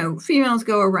 you know, females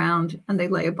go around and they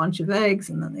lay a bunch of eggs,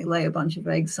 and then they lay a bunch of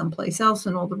eggs someplace else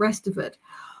and all the rest of it.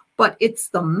 But it's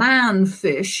the man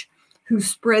fish who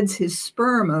spreads his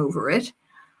sperm over it,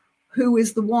 who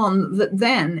is the one that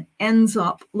then ends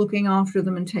up looking after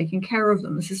them and taking care of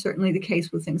them. This is certainly the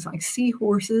case with things like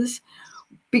seahorses,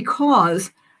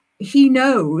 because he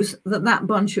knows that that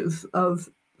bunch of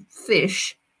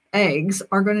fish eggs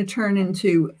are going to turn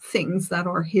into things that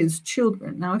are his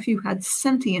children. Now, if you had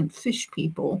sentient fish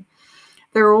people,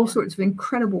 there are all sorts of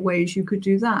incredible ways you could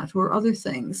do that, or other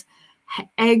things.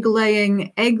 Egg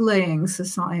laying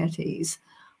societies,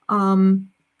 other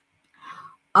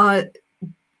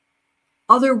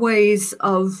ways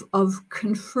of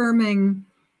confirming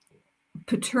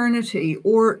paternity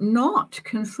or not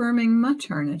confirming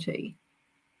maternity.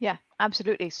 Yeah,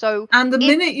 absolutely. So, and the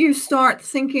minute you start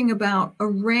thinking about a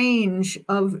range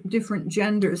of different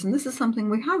genders, and this is something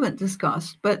we haven't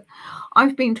discussed, but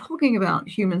I've been talking about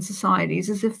human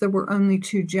societies as if there were only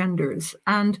two genders.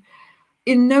 And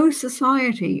in no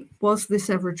society was this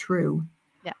ever true.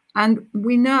 Yeah. And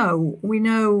we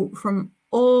know from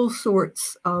all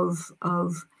sorts of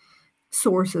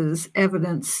sources,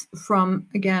 evidence from,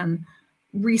 again,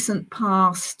 recent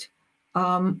past,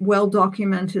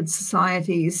 well-documented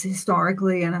societies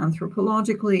historically and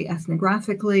anthropologically,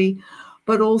 ethnographically,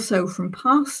 but also from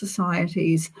past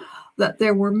societies, that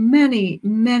there were many,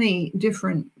 many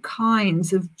different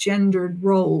kinds of gendered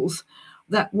roles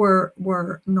that were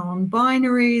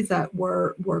non-binary, that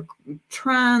were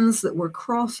trans, that were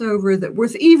crossover, that were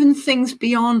even things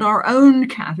beyond our own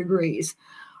categories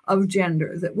of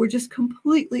gender, that were just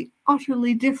completely,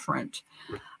 utterly different.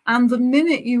 And the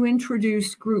minute you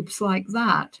introduce groups like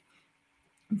that,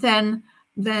 then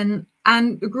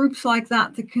and groups like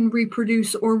that can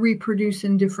reproduce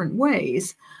in different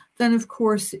ways, then of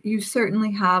course you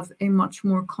certainly have a much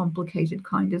more complicated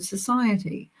kind of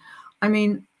society. I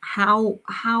mean, how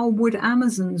would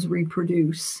Amazons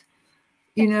reproduce?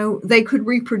 You know, they could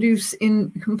reproduce in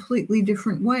completely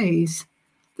different ways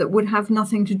that would have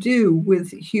nothing to do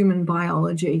with human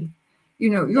biology. You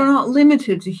know, you're not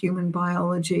limited to human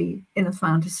biology in a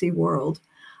fantasy world.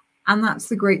 And that's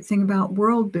the great thing about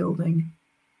world building.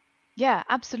 Yeah,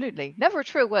 absolutely. Never a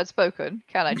true word spoken,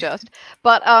 can I just?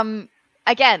 But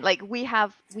again, like we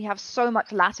have so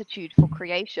much latitude for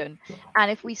creation. And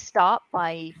if we start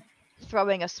by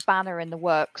throwing a spanner in the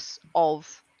works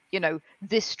of, you know,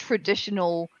 this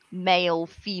traditional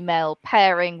male-female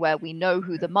pairing where we know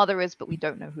who the mother is, but we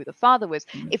don't know who the father is,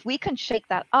 if we can shake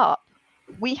that up,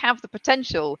 we have the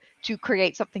potential to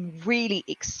create something really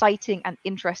exciting and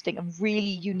interesting and really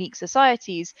unique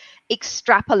societies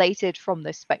extrapolated from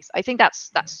this space. I think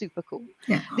that's super cool.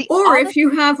 Yeah. If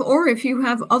you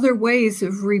have other ways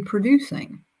of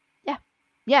reproducing.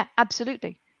 Yeah,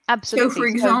 absolutely. Absolutely. So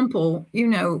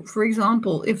for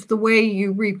example, if the way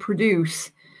you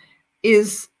reproduce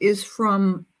is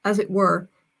from, as it were,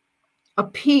 a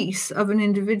piece of an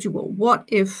individual, what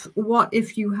if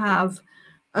you have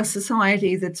a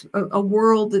society that's a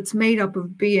world that's made up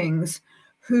of beings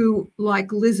who,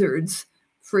 like lizards,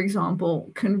 for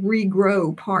example, can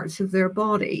regrow parts of their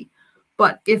body.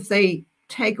 But if they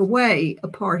take away a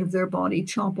part of their body,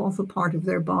 chop off a part of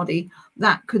their body,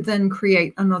 that could then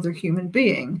create another human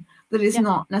being that is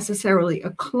not necessarily a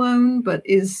clone, but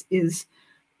is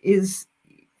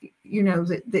you know,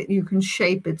 that you can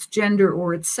shape its gender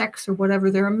or its sex or whatever.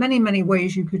 There are many, many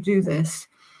ways you could do this.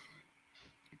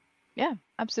 Yeah,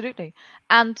 absolutely.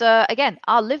 And again,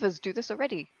 our livers do this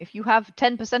already. If you have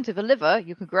 10% of a liver,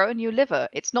 you can grow a new liver.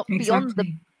 It's not beyond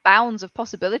the bounds of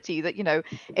possibility that, you know,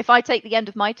 if I take the end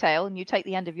of my tail and you take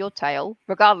the end of your tail,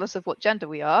 regardless of what gender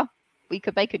we are, we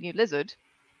could make a new lizard.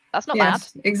 That's not bad.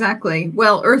 Exactly.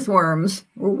 Well, earthworms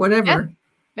or whatever.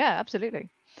 Yeah, absolutely.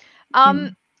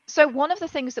 So one of the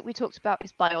things that we talked about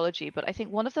is biology, but I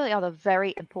think one of the other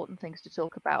very important things to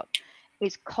talk about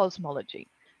is cosmology.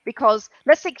 Because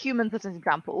let's take humans as an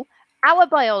example. Our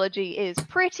biology is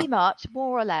pretty much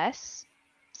more or less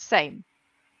same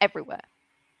everywhere.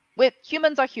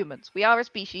 Humans are humans. We are a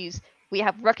species. We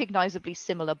have recognizably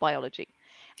similar biology.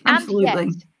 Absolutely.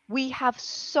 And yet we have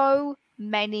so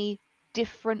many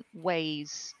different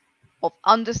ways of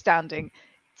understanding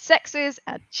sexes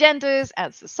and genders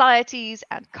and societies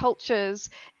and cultures,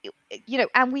 you know,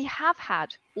 and we have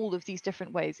had all of these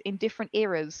different ways in different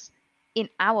eras in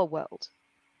our world.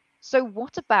 So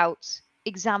what about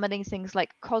examining things like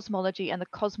cosmology and the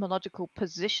cosmological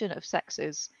position of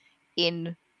sexes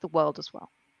in the world as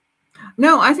well?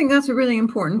 No, I think that's a really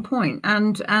important point.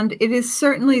 And it is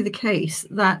certainly the case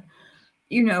that,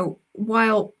 you know,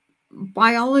 while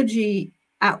biology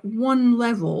at one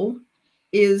level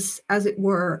is, as it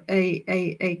were,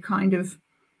 a kind of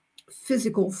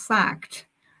physical fact,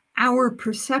 our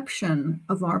perception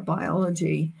of our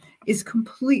biology is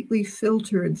completely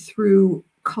filtered through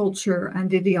culture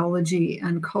and ideology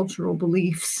and cultural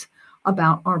beliefs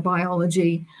about our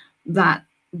biology that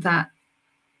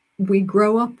we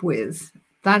grow up with.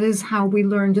 That is how we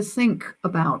learn to think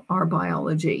about our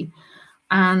biology.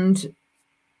 And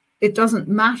it doesn't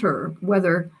matter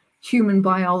whether human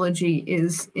biology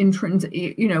is intrinsic,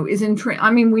 you know,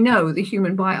 I mean, we know the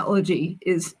human biology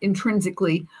is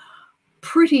intrinsically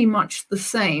pretty much the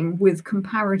same with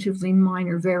comparatively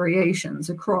minor variations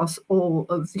across all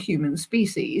of the human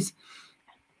species.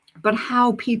 But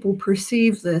how people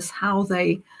perceive this, how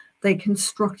they they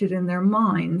constructed in their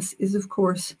minds is, of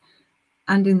course,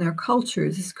 and in their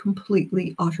cultures, is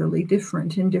completely, utterly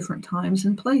different in different times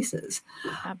and places.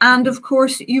 Absolutely. And of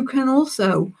course, you can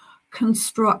also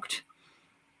construct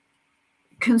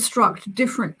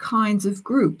different kinds of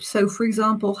groups. So, for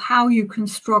example, how you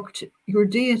construct your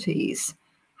deities,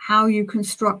 how you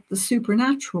construct the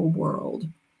supernatural world.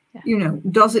 Yeah. You know,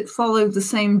 does it follow the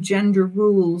same gender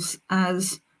rules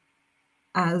as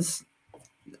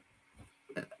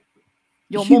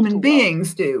Your human mortal beings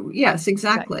world. do? Yes,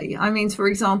 exactly. I mean, for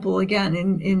example, again,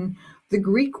 in the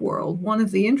Greek world, one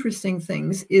of the interesting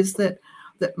things is that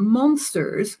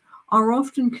monsters are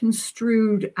often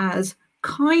construed as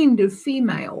kind of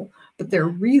female, but they're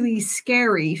really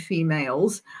scary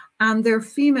females, and they're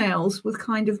females with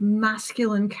kind of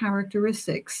masculine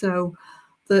characteristics. So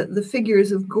the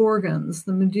figures of Gorgons,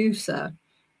 the Medusa,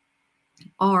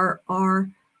 are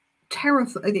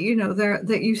terrifying. You know,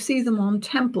 that you see them on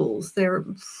temples. They're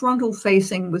frontal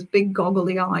facing with big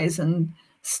goggly eyes and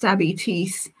stabby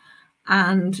teeth,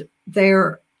 and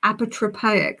they're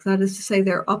apotropaic. That is to say,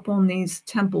 they're up on these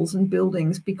temples and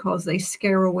buildings because they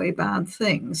scare away bad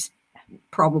things,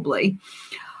 probably.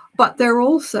 But they're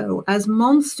also, as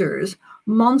monsters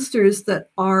that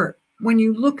are, when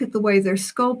you look at the way they're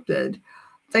sculpted,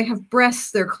 they have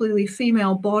breasts, they're clearly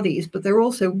female bodies, but they're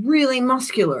also really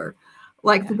muscular,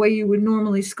 like the way you would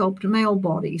normally sculpt a male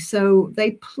body. So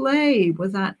they play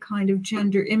with that kind of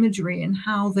gender imagery and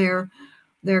how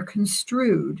they're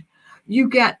construed. You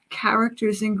get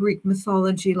characters in Greek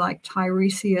mythology like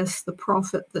Tiresias, the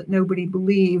prophet that nobody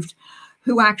believed,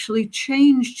 who actually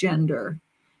changed gender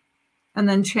and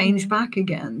then change back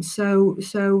again. So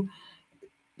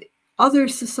other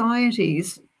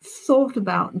societies thought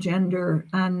about gender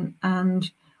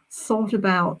and thought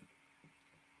about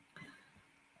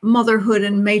motherhood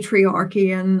and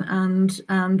matriarchy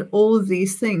and all of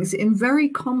these things in very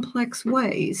complex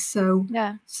ways. So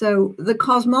the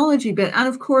cosmology bit, and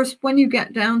of course, when you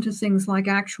get down to things like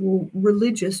actual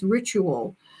religious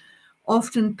ritual,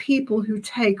 often people who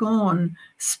take on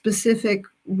specific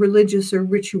religious or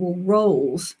ritual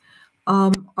roles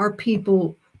are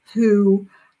people who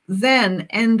then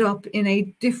end up in a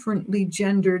differently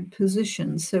gendered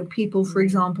position. So people, for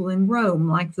example, in Rome,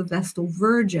 like the Vestal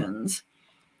Virgins,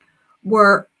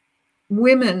 were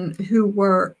women who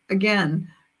were, again,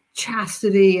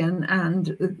 chastity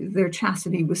and their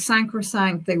chastity was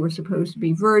sacrosanct. They were supposed to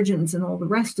be virgins and all the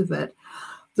rest of it.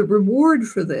 The reward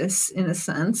for this, in a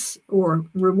sense, or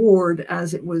reward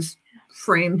as it was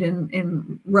framed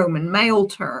in Roman male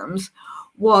terms,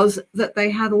 was that they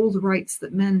had all the rights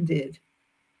that men did.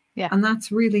 Yeah. And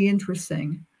that's really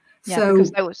interesting. Yeah, so,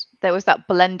 because there was that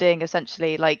blending,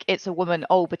 essentially, like, it's a woman,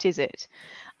 oh, but is it?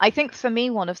 I think for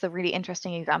me, one of the really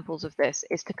interesting examples of this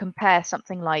is to compare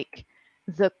something like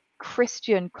the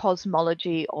Christian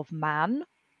cosmology of man.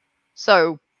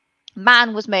 So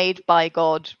man was made by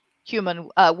God,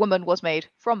 woman was made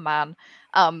from man.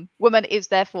 Woman is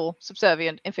therefore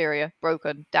subservient, inferior,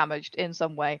 broken, damaged in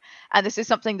some way. And this is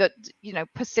something that, you know,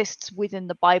 persists within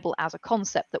the Bible as a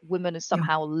concept, that women is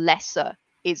somehow lesser,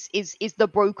 is the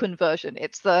broken version.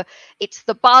 It's the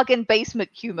bargain basement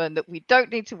human that we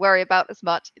don't need to worry about as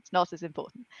much. It's not as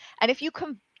important. And if you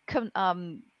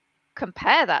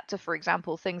compare that to, for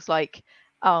example, things like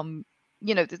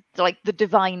you know, the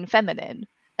divine feminine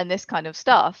and this kind of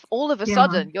stuff, all of a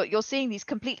sudden you're seeing these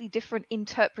completely different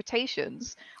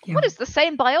interpretations. What is the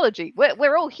same biology?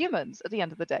 We're all humans at the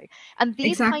end of the day. And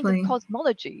these kinds of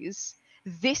cosmologies,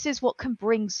 this is what can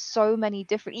bring so many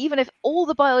different, even if all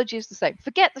the biology is the same,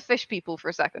 forget the fish people for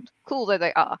a second, cool though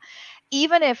they are,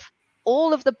 even if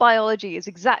all of the biology is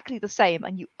exactly the same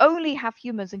and you only have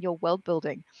humans in your world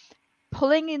building,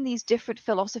 pulling in these different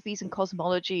philosophies and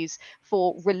cosmologies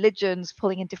for religions,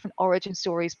 pulling in different origin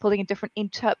stories, pulling in different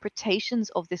interpretations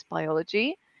of this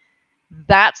biology,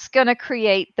 that's going to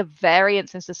create the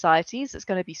variance in societies that's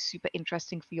going to be super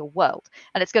interesting for your world.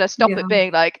 And it's going to stop it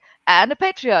being like, and a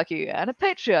patriarchy, and a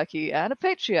patriarchy, and a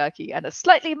patriarchy, and a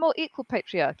slightly more equal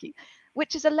patriarchy,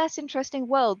 which is a less interesting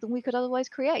world than we could otherwise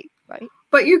create, right?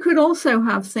 But you could also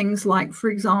have things like, for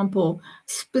example,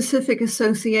 specific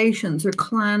associations or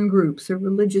clan groups or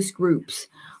religious groups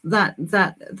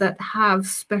that have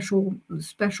special,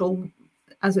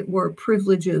 as it were,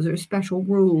 privileges or special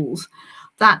rules.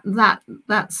 That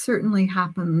certainly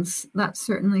happens. That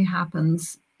certainly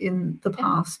happens in the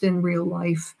past, in real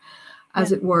life,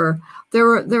 as it were.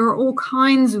 There are all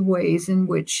kinds of ways in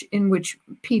which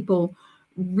people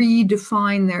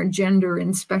redefine their gender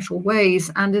in special ways,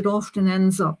 and it often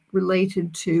ends up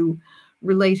related to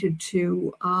religion.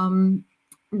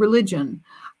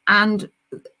 And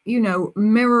you know,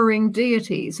 mirroring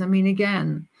deities. I mean,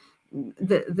 again,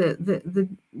 the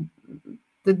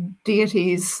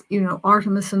deities, you know,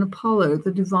 Artemis and Apollo,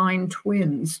 the divine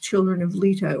twins, children of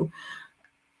Leto.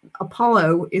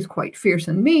 Apollo is quite fierce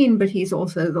and mean, but he's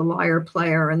also the lyre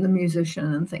player and the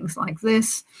musician and things like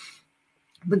this.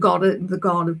 The god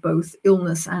of both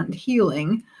illness and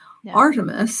healing. Yeah.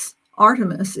 Artemis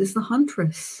is the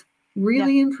huntress.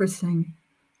 Really interesting,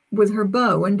 with her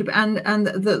bow and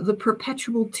the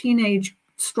perpetual teenage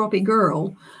stroppy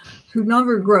girl who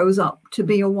never grows up to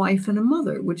be a wife and a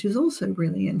mother, which is also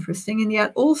really interesting, and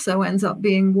yet also ends up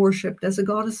being worshipped as a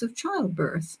goddess of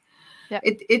childbirth. Yeah.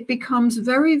 It becomes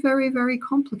very, very, very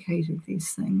complicated,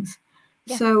 these things.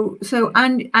 Yeah. So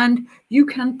and you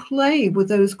can play with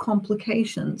those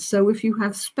complications. So if you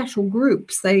have special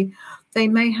groups, they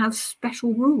may have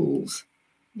special rules.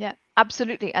 Yeah,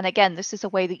 absolutely. And again, this is a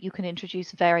way that you can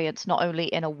introduce variance not only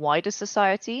in a wider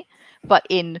society, but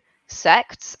in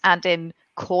sects and in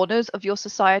corners of your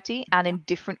society and in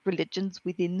different religions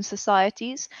within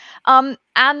societies. And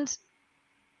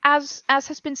as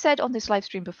has been said on this live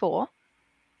stream before,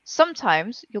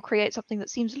 sometimes you'll create something that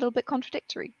seems a little bit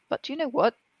contradictory. But do you know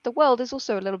what? The world is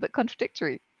also a little bit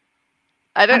contradictory.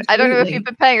 I don't know if you've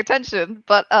been paying attention,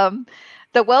 but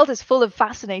the world is full of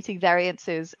fascinating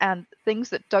variances and things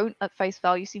that don't at face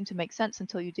value seem to make sense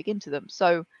until you dig into them.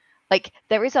 So like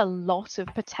there is a lot of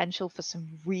potential for some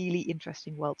really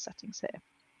interesting world settings here.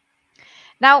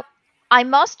 Now, I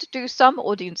must do some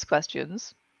audience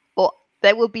questions or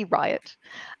there will be riot.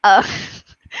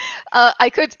 I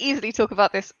could easily talk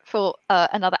about this for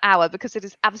another hour because it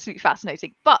is absolutely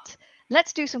fascinating, but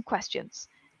let's do some questions.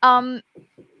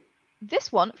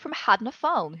 This one from Hadna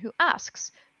Faln, who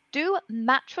asks, do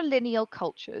matrilineal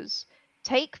cultures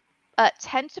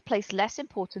tend to place less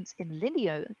importance in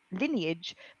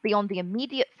lineage beyond the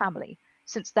immediate family,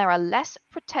 since there are less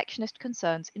protectionist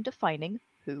concerns in defining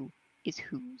who is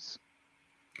whose?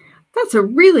 That's a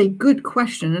really good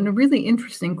question and a really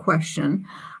interesting question.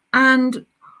 And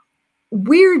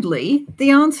weirdly,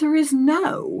 the answer is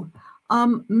no.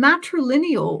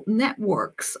 Matrilineal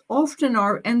networks often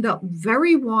end up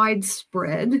very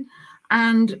widespread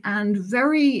and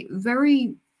very,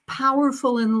 very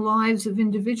powerful in the lives of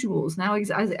individuals. Now,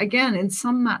 again, in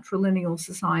some matrilineal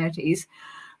societies,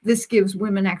 this gives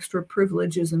women extra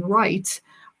privileges and rights,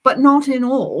 but not in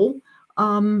all.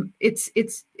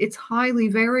 It's highly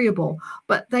variable,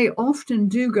 but they often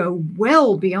do go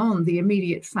well beyond the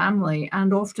immediate family,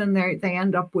 and often they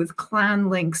end up with clan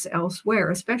links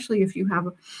elsewhere, especially if you have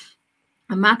a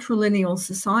matrilineal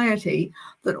society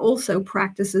that also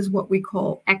practices what we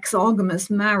call exogamous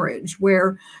marriage,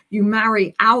 where you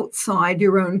marry outside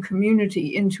your own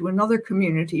community into another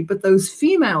community, but those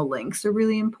female links are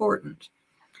really important.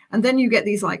 And then you get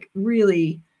these like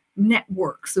really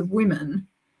networks of women.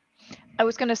 I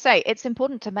was going to say, it's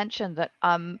important to mention that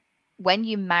when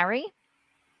you marry,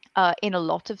 in a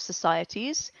lot of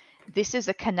societies, this is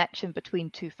a connection between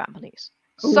two families.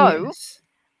 Oh, so yes.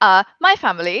 My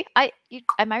family, I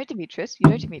married Demetrius.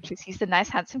 You know Demetrius. He's the nice,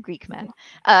 handsome Greek man.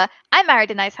 I married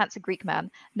a nice, handsome Greek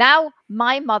man. Now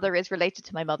my mother is related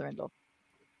to my mother-in-law.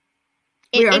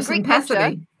 In Greek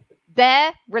culture,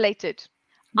 they're related.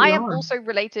 I am also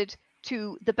related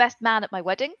to the best man at my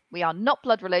wedding. We are not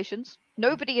blood relations.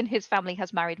 Nobody in his family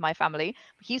has married my family.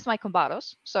 He's my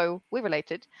kombaros, so we're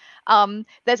related.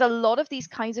 There's a lot of these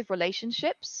kinds of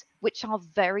relationships which are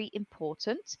very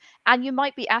important. And you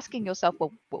might be asking yourself,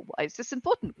 well, why is this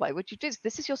important? Why would you do this?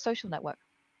 This is your social network.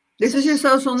 This is your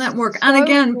social network. And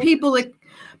again,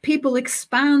 people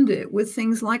expand it with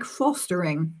things like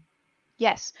fostering.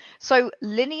 Yes. So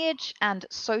lineage and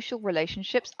social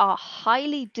relationships are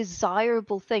highly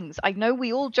desirable things. I know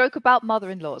we all joke about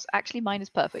mother-in-laws. Actually, mine is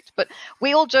perfect, but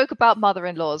we all joke about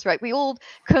mother-in-laws, right? We all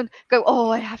can go, oh,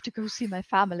 I have to go see my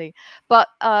family. But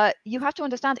you have to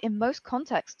understand, in most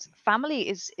contexts, family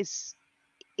is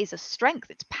a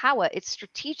strength, it's power, it's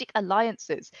strategic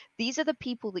alliances. These are the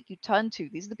people that you turn to.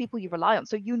 These are the people you rely on.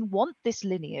 So you want this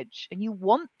lineage and you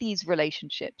want these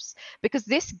relationships because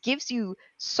this gives you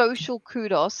social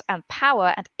kudos and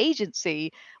power and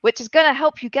agency, which is going to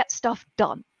help you get stuff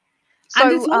done. So,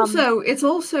 and it's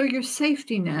also your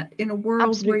safety net in a world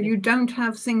absolutely. where you don't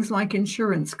have things like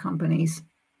insurance companies.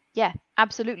 Yeah,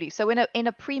 absolutely. So in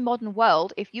a pre-modern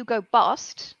world, if you go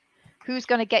bust, who's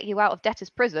going to get you out of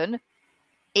debtor's prison?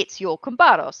 It's your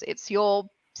kombaros, it's your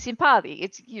simpati,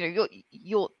 it's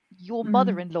your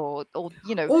mother-in-law, or or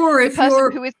the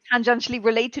person who is tangentially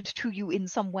related to you in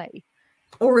some way.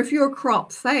 Or if your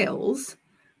crop fails,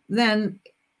 then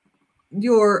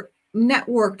your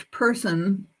networked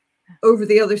person over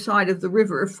the other side of the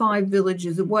river, 5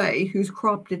 villages away, whose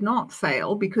crop did not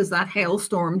fail because that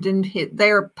hailstorm didn't hit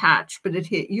their patch, but it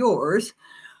hit yours.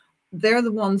 They're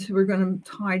the ones who are going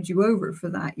to tide you over for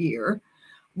that year.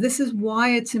 This is why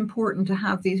it's important to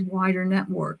have these wider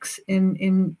networks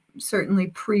in certainly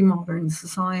pre-modern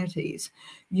societies.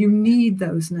 You need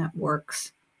those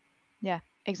networks. Yeah,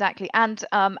 exactly. And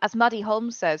as Maddie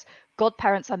Holmes says,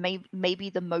 godparents are maybe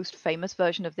the most famous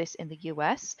version of this in the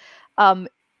US.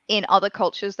 In other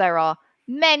cultures, there are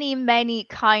many, many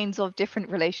kinds of different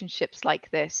relationships like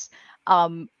this.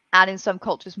 And in some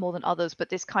cultures more than others, but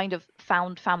this kind of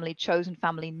found family, chosen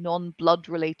family, non-blood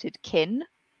related kin,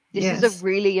 this is a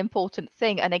really important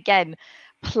thing. And again,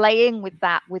 playing with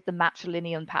that, with the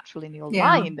matrilineal and patrilineal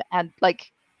line, and like,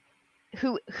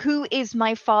 who is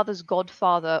my father's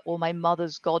godfather or my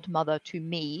mother's godmother to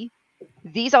me?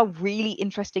 These are really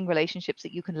interesting relationships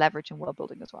that you can leverage in world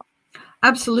building as well.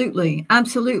 Absolutely,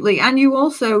 absolutely. And you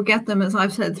also get them, as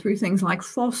I've said, through things like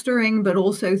fostering, but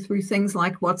also through things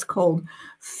like what's called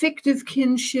fictive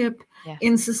kinship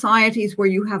in societies where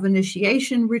you have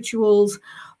initiation rituals.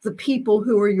 The people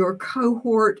who are your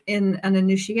cohort in an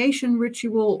initiation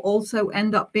ritual also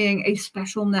end up being a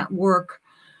special network.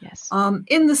 Yes.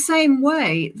 In the same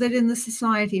way that in the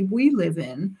society we live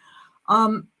in,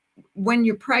 when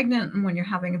you're pregnant and when you're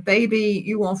having a baby,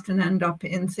 you often end up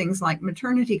in things like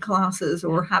maternity classes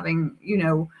or having, you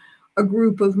know, a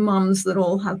group of mums that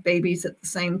all have babies at the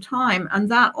same time. And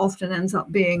that often ends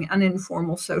up being an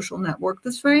informal social network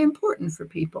that's very important for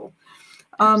people.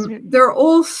 There are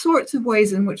all sorts of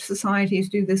ways in which societies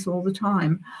do this all the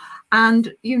time.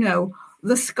 And, you know,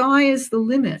 the sky is the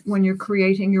limit when you're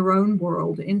creating your own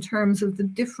world in terms of the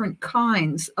different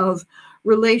kinds of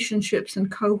relationships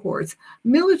and cohorts.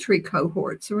 Military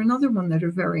cohorts are another one that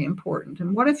are very important.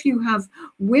 And what if you have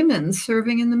women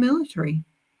serving in the military?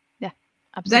 Yeah,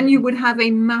 absolutely. Then you would have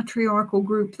a matriarchal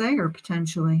group there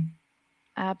potentially.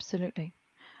 Absolutely.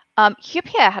 Hugh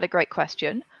Pierre had a great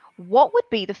question. What would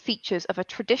be the features of a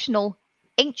traditional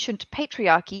ancient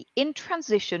patriarchy in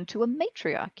transition to a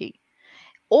matriarchy?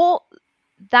 Or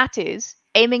that is,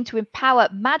 aiming to empower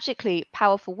magically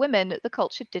powerful women that the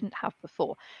culture didn't have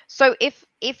before. So if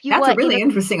you That's were a really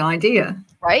interesting idea.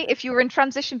 Right? If you were in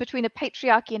transition between a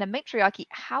patriarchy and a matriarchy,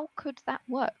 how could that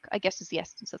work? I guess is the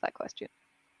essence of that question.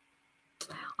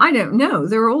 I don't know.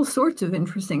 There are all sorts of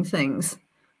interesting things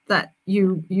that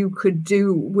you could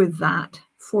do with that.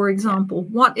 For example,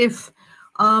 what if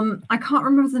I can't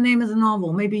remember the name of the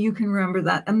novel. Maybe you can remember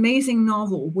that amazing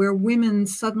novel where women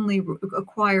suddenly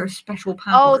acquire special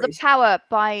powers. Oh, The Power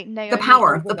by Naomi. The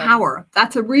Power.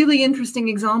 That's a really interesting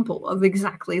example of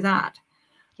exactly that.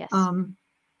 Yes.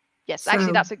 Yes, so,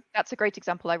 actually, that's a great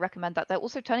example. I recommend that. They're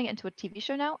also turning it into a TV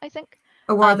show now, I think.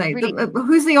 Oh, are they? Really,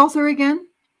 who's the author again?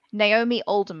 Naomi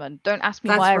Alderman. Don't ask me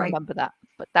why I remember that,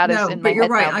 but that is in my head. But you're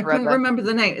right. I couldn't remember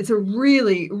the name. It's a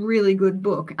really, really good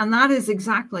book. And that is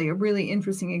exactly a really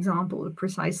interesting example of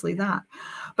precisely that.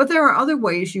 But there are other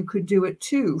ways you could do it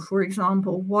too. For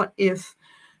example, what if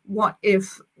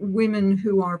women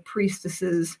who are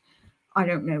priestesses, I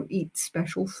don't know, eat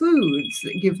special foods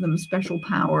that give them special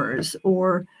powers,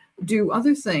 or do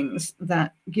other things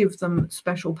that give them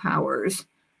special powers,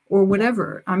 or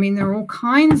whatever. I mean, there are all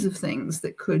kinds of things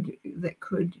that could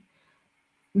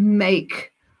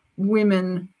make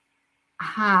women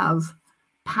have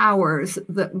powers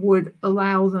that would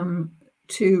allow them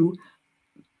to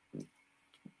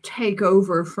take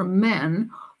over from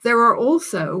men. There are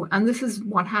also, and this is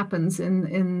what happens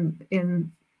in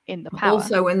the Power.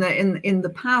 Also in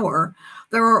the Power,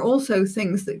 there are also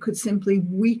things that could simply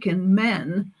weaken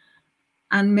men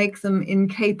and make them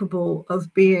incapable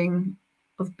of being,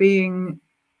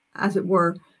 as it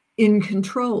were, in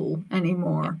control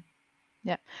anymore.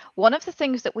 Yeah. One of the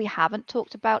things that we haven't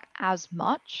talked about as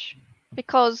much,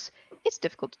 because it's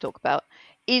difficult to talk about,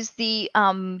 is the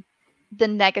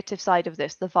negative side of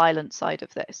this, the violent side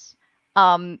of this.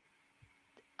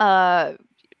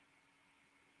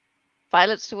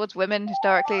 Violence towards women,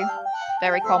 historically,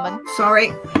 very common.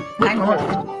 Sorry, hang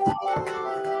on.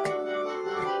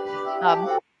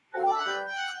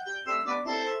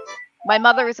 My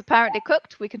mother is apparently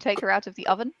cooked. We can take her out of the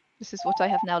oven. This is what I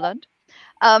have now learned.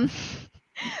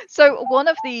 So one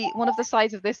of the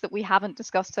sides of this that we haven't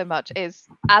discussed so much is,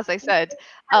 as I said,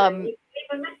 a message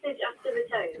after the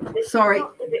tone. This Sorry. Is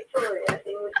not the Victoria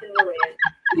in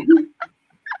Western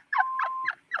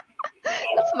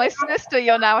That's my sister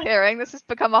you're now hearing. This has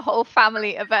become a whole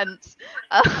family event,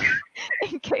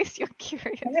 in case you're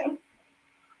curious.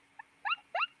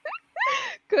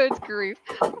 Good grief.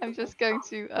 I'm just going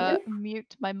to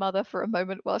mute my mother for a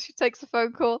moment while she takes a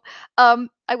phone call.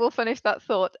 I will finish that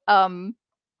thought.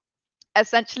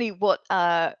 Essentially what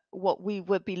we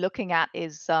would be looking at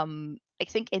is I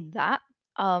think in that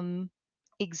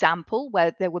example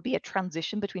where there would be a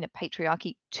transition between a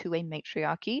patriarchy to a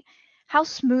matriarchy, how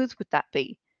smooth would that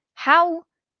be? How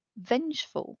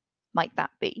vengeful might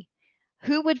that be?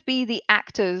 Who would be the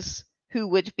actors who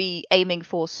would be aiming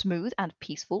for smooth and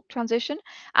peaceful transition,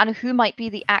 and who might be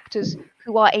the actors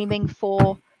who are aiming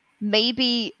for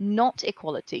maybe not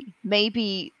equality,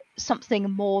 maybe something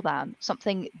more than,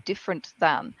 something different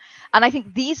than? And I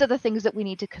think these are the things that we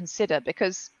need to consider,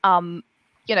 because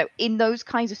you know, in those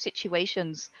kinds of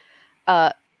situations,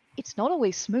 it's not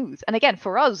always smooth. And again,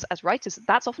 for us as writers,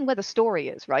 that's often where the story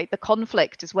is, right? The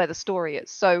conflict is where the story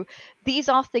is. So these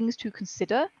are things to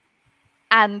consider.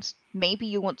 And maybe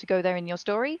you want to go there in your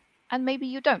story, and maybe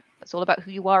you don't. It's all about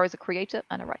who you are as a creator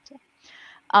and a writer.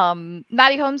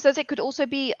 Maddie Holmes says it could also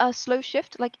be a slow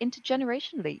shift, like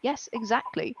intergenerationally. Yes,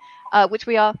 exactly. Which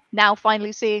we are now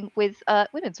finally seeing with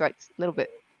women's rights a little bit.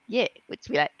 Yeah, which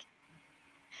we like.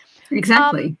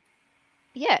 Exactly.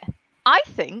 Yeah, I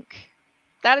think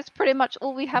that is pretty much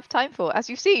all we have time for. As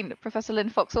you've seen, Professor Lin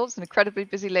Foxhall is an incredibly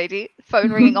busy lady,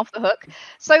 phone ringing off the hook.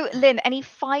 So, Lynn, any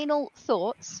final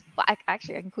thoughts? Well,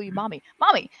 actually, I can call you Mommy.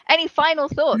 Mommy, any final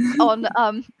thoughts on,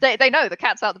 they know the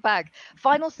cat's out the bag.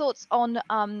 Final thoughts on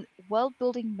world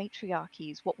building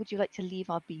matriarchies. What would you like to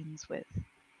leave our beans with?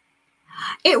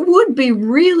 It would be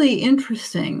really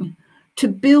interesting to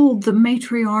build the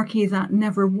matriarchy that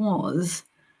never was.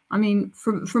 I mean,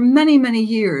 for many, many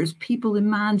years, people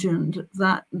imagined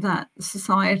that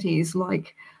societies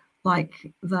like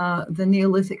the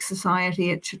Neolithic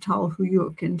society at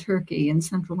Çatalhöyük in Turkey in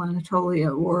central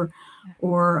Anatolia, or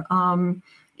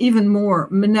even more,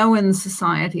 Minoan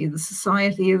society, the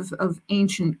society of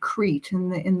ancient Crete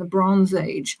in the Bronze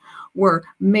Age, were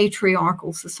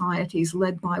matriarchal societies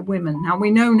led by women. Now,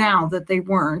 we know now that they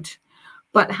weren't,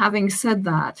 but having said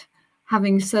that,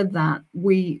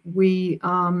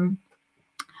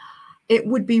 it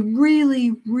would be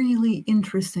really, really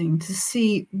interesting to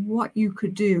see what you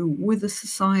could do with a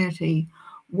society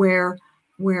where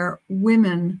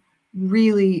women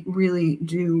really, really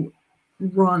do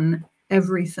run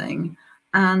everything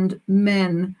and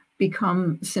men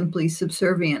become simply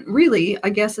subservient. Really, I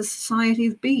guess a society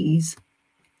of bees.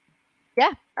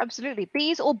 Yeah, absolutely.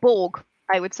 Bees or Borg,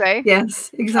 I would say.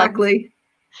 Yes, exactly.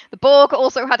 The Borg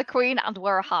also had a queen and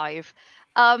were a hive.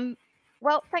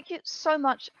 Well, thank you so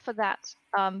much for that,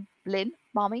 Lynn,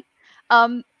 Mommy.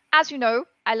 As you know,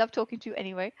 I love talking to you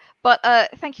anyway, but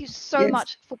thank you so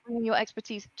much for bringing your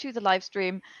expertise to the live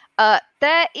stream.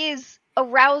 There is a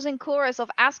rousing chorus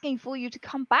of asking for you to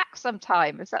come back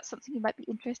sometime. Is that something you might be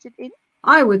interested in?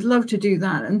 I would love to do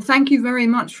that. And thank you very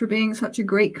much for being such a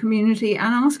great community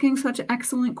and asking such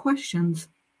excellent questions.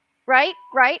 Right.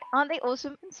 Aren't they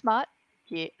awesome and smart?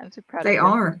 Yeah, I'm so proud of them. They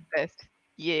are. Best.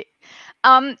 Yeah.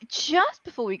 Just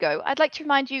before we go, I'd like to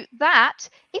remind you that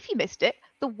if you missed it,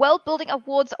 the World Building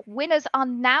Awards winners are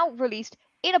now released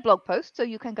in a blog post, so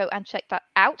you can go and check that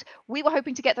out. We were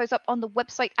hoping to get those up on the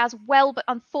website as well, but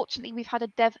unfortunately we've had a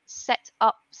dev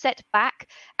setback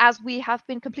as we have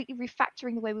been completely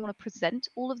refactoring the way we want to present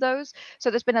all of those.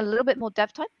 So there's been a little bit more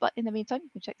dev time, but in the meantime,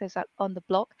 you can check those out on the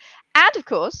blog. And of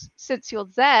course, since you're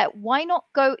there, why not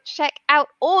go check out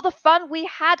all the fun we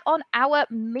had on our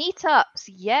meetups?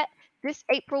 Yeah, this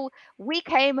April, we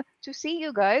came to see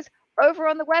you guys over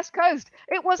on the West Coast.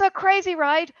 It was a crazy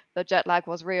ride. The jet lag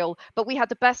was real, but we had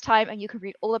the best time, and you can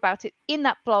read all about it in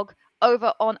that blog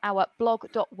over on our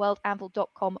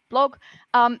blog.worldanvil.com blog.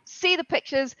 See the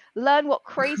pictures, learn what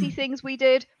crazy things we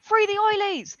did, free the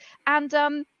oilies, and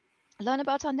learn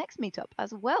about our next meetup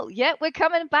as well. Yeah, we're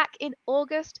coming back in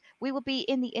August. We will be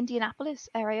in the Indianapolis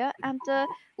area, and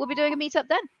we'll be doing a meetup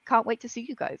then. Can't wait to see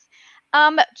you guys.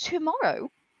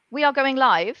 Tomorrow, we are going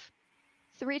live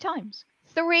 3 times.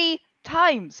 3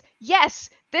 times. Yes,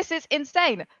 this is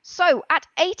insane. So at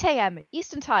 8 a.m.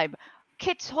 Eastern Time,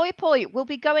 Kit Hoi Poi will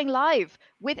be going live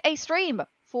with a stream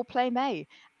for Play May.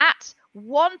 At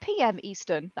 1 p.m.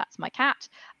 Eastern, that's my cat,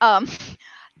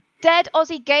 Dead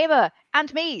Aussie Gamer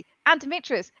and me and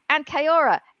Dimitris and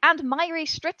Kaora and Myri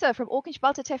Stritter from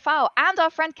Orkenspalter TV and our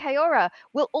friend Kaora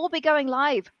will all be going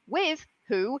live with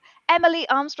who? Emily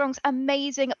Armstrong's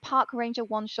amazing Park Ranger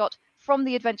one-shot from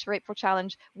the Adventure April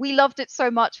Challenge. We loved it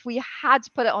so much, we had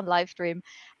to put it on live stream.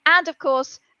 And of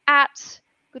course, at,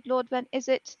 good Lord, when is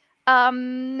it? 5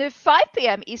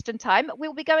 p.m. Eastern Time,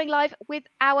 we'll be going live with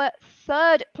our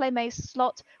third Playmaze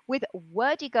slot with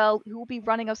Wordy Girl, who will be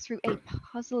running us through a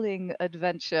puzzling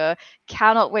adventure.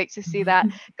 Cannot wait to see that.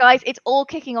 Guys, it's all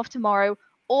kicking off tomorrow.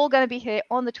 All going to be here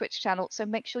on the Twitch channel, so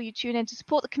make sure you tune in to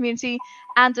support the community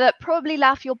and probably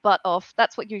laugh your butt off.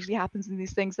 That's what usually happens in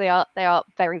these things. They are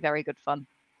very, very good fun.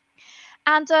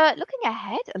 And looking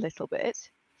ahead a little bit,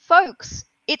 folks,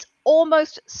 it's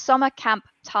almost summer camp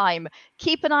time.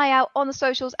 Keep an eye out on the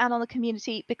socials and on the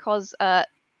community because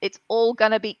it's all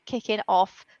going to be kicking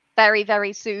off very,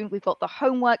 very soon. We've got the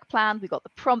homework planned. We've got the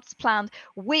prompts planned.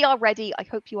 We are ready. I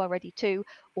hope you are ready too.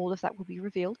 All of that will be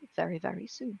revealed very, very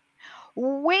soon.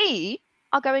 We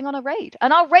are going on a raid,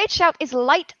 and our raid shout is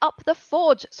Light Up the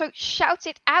Forge. So shout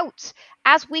it out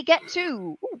as we get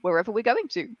to wherever we're going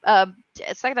to.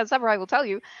 Secondhand Samurai will tell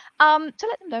you to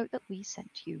let them know that we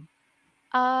sent you.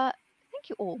 Thank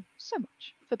you all so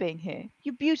much for being here,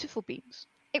 you beautiful beings.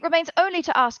 It remains only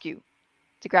to ask you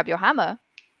to grab your hammer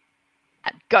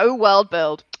and go world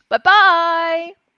build. Bye bye.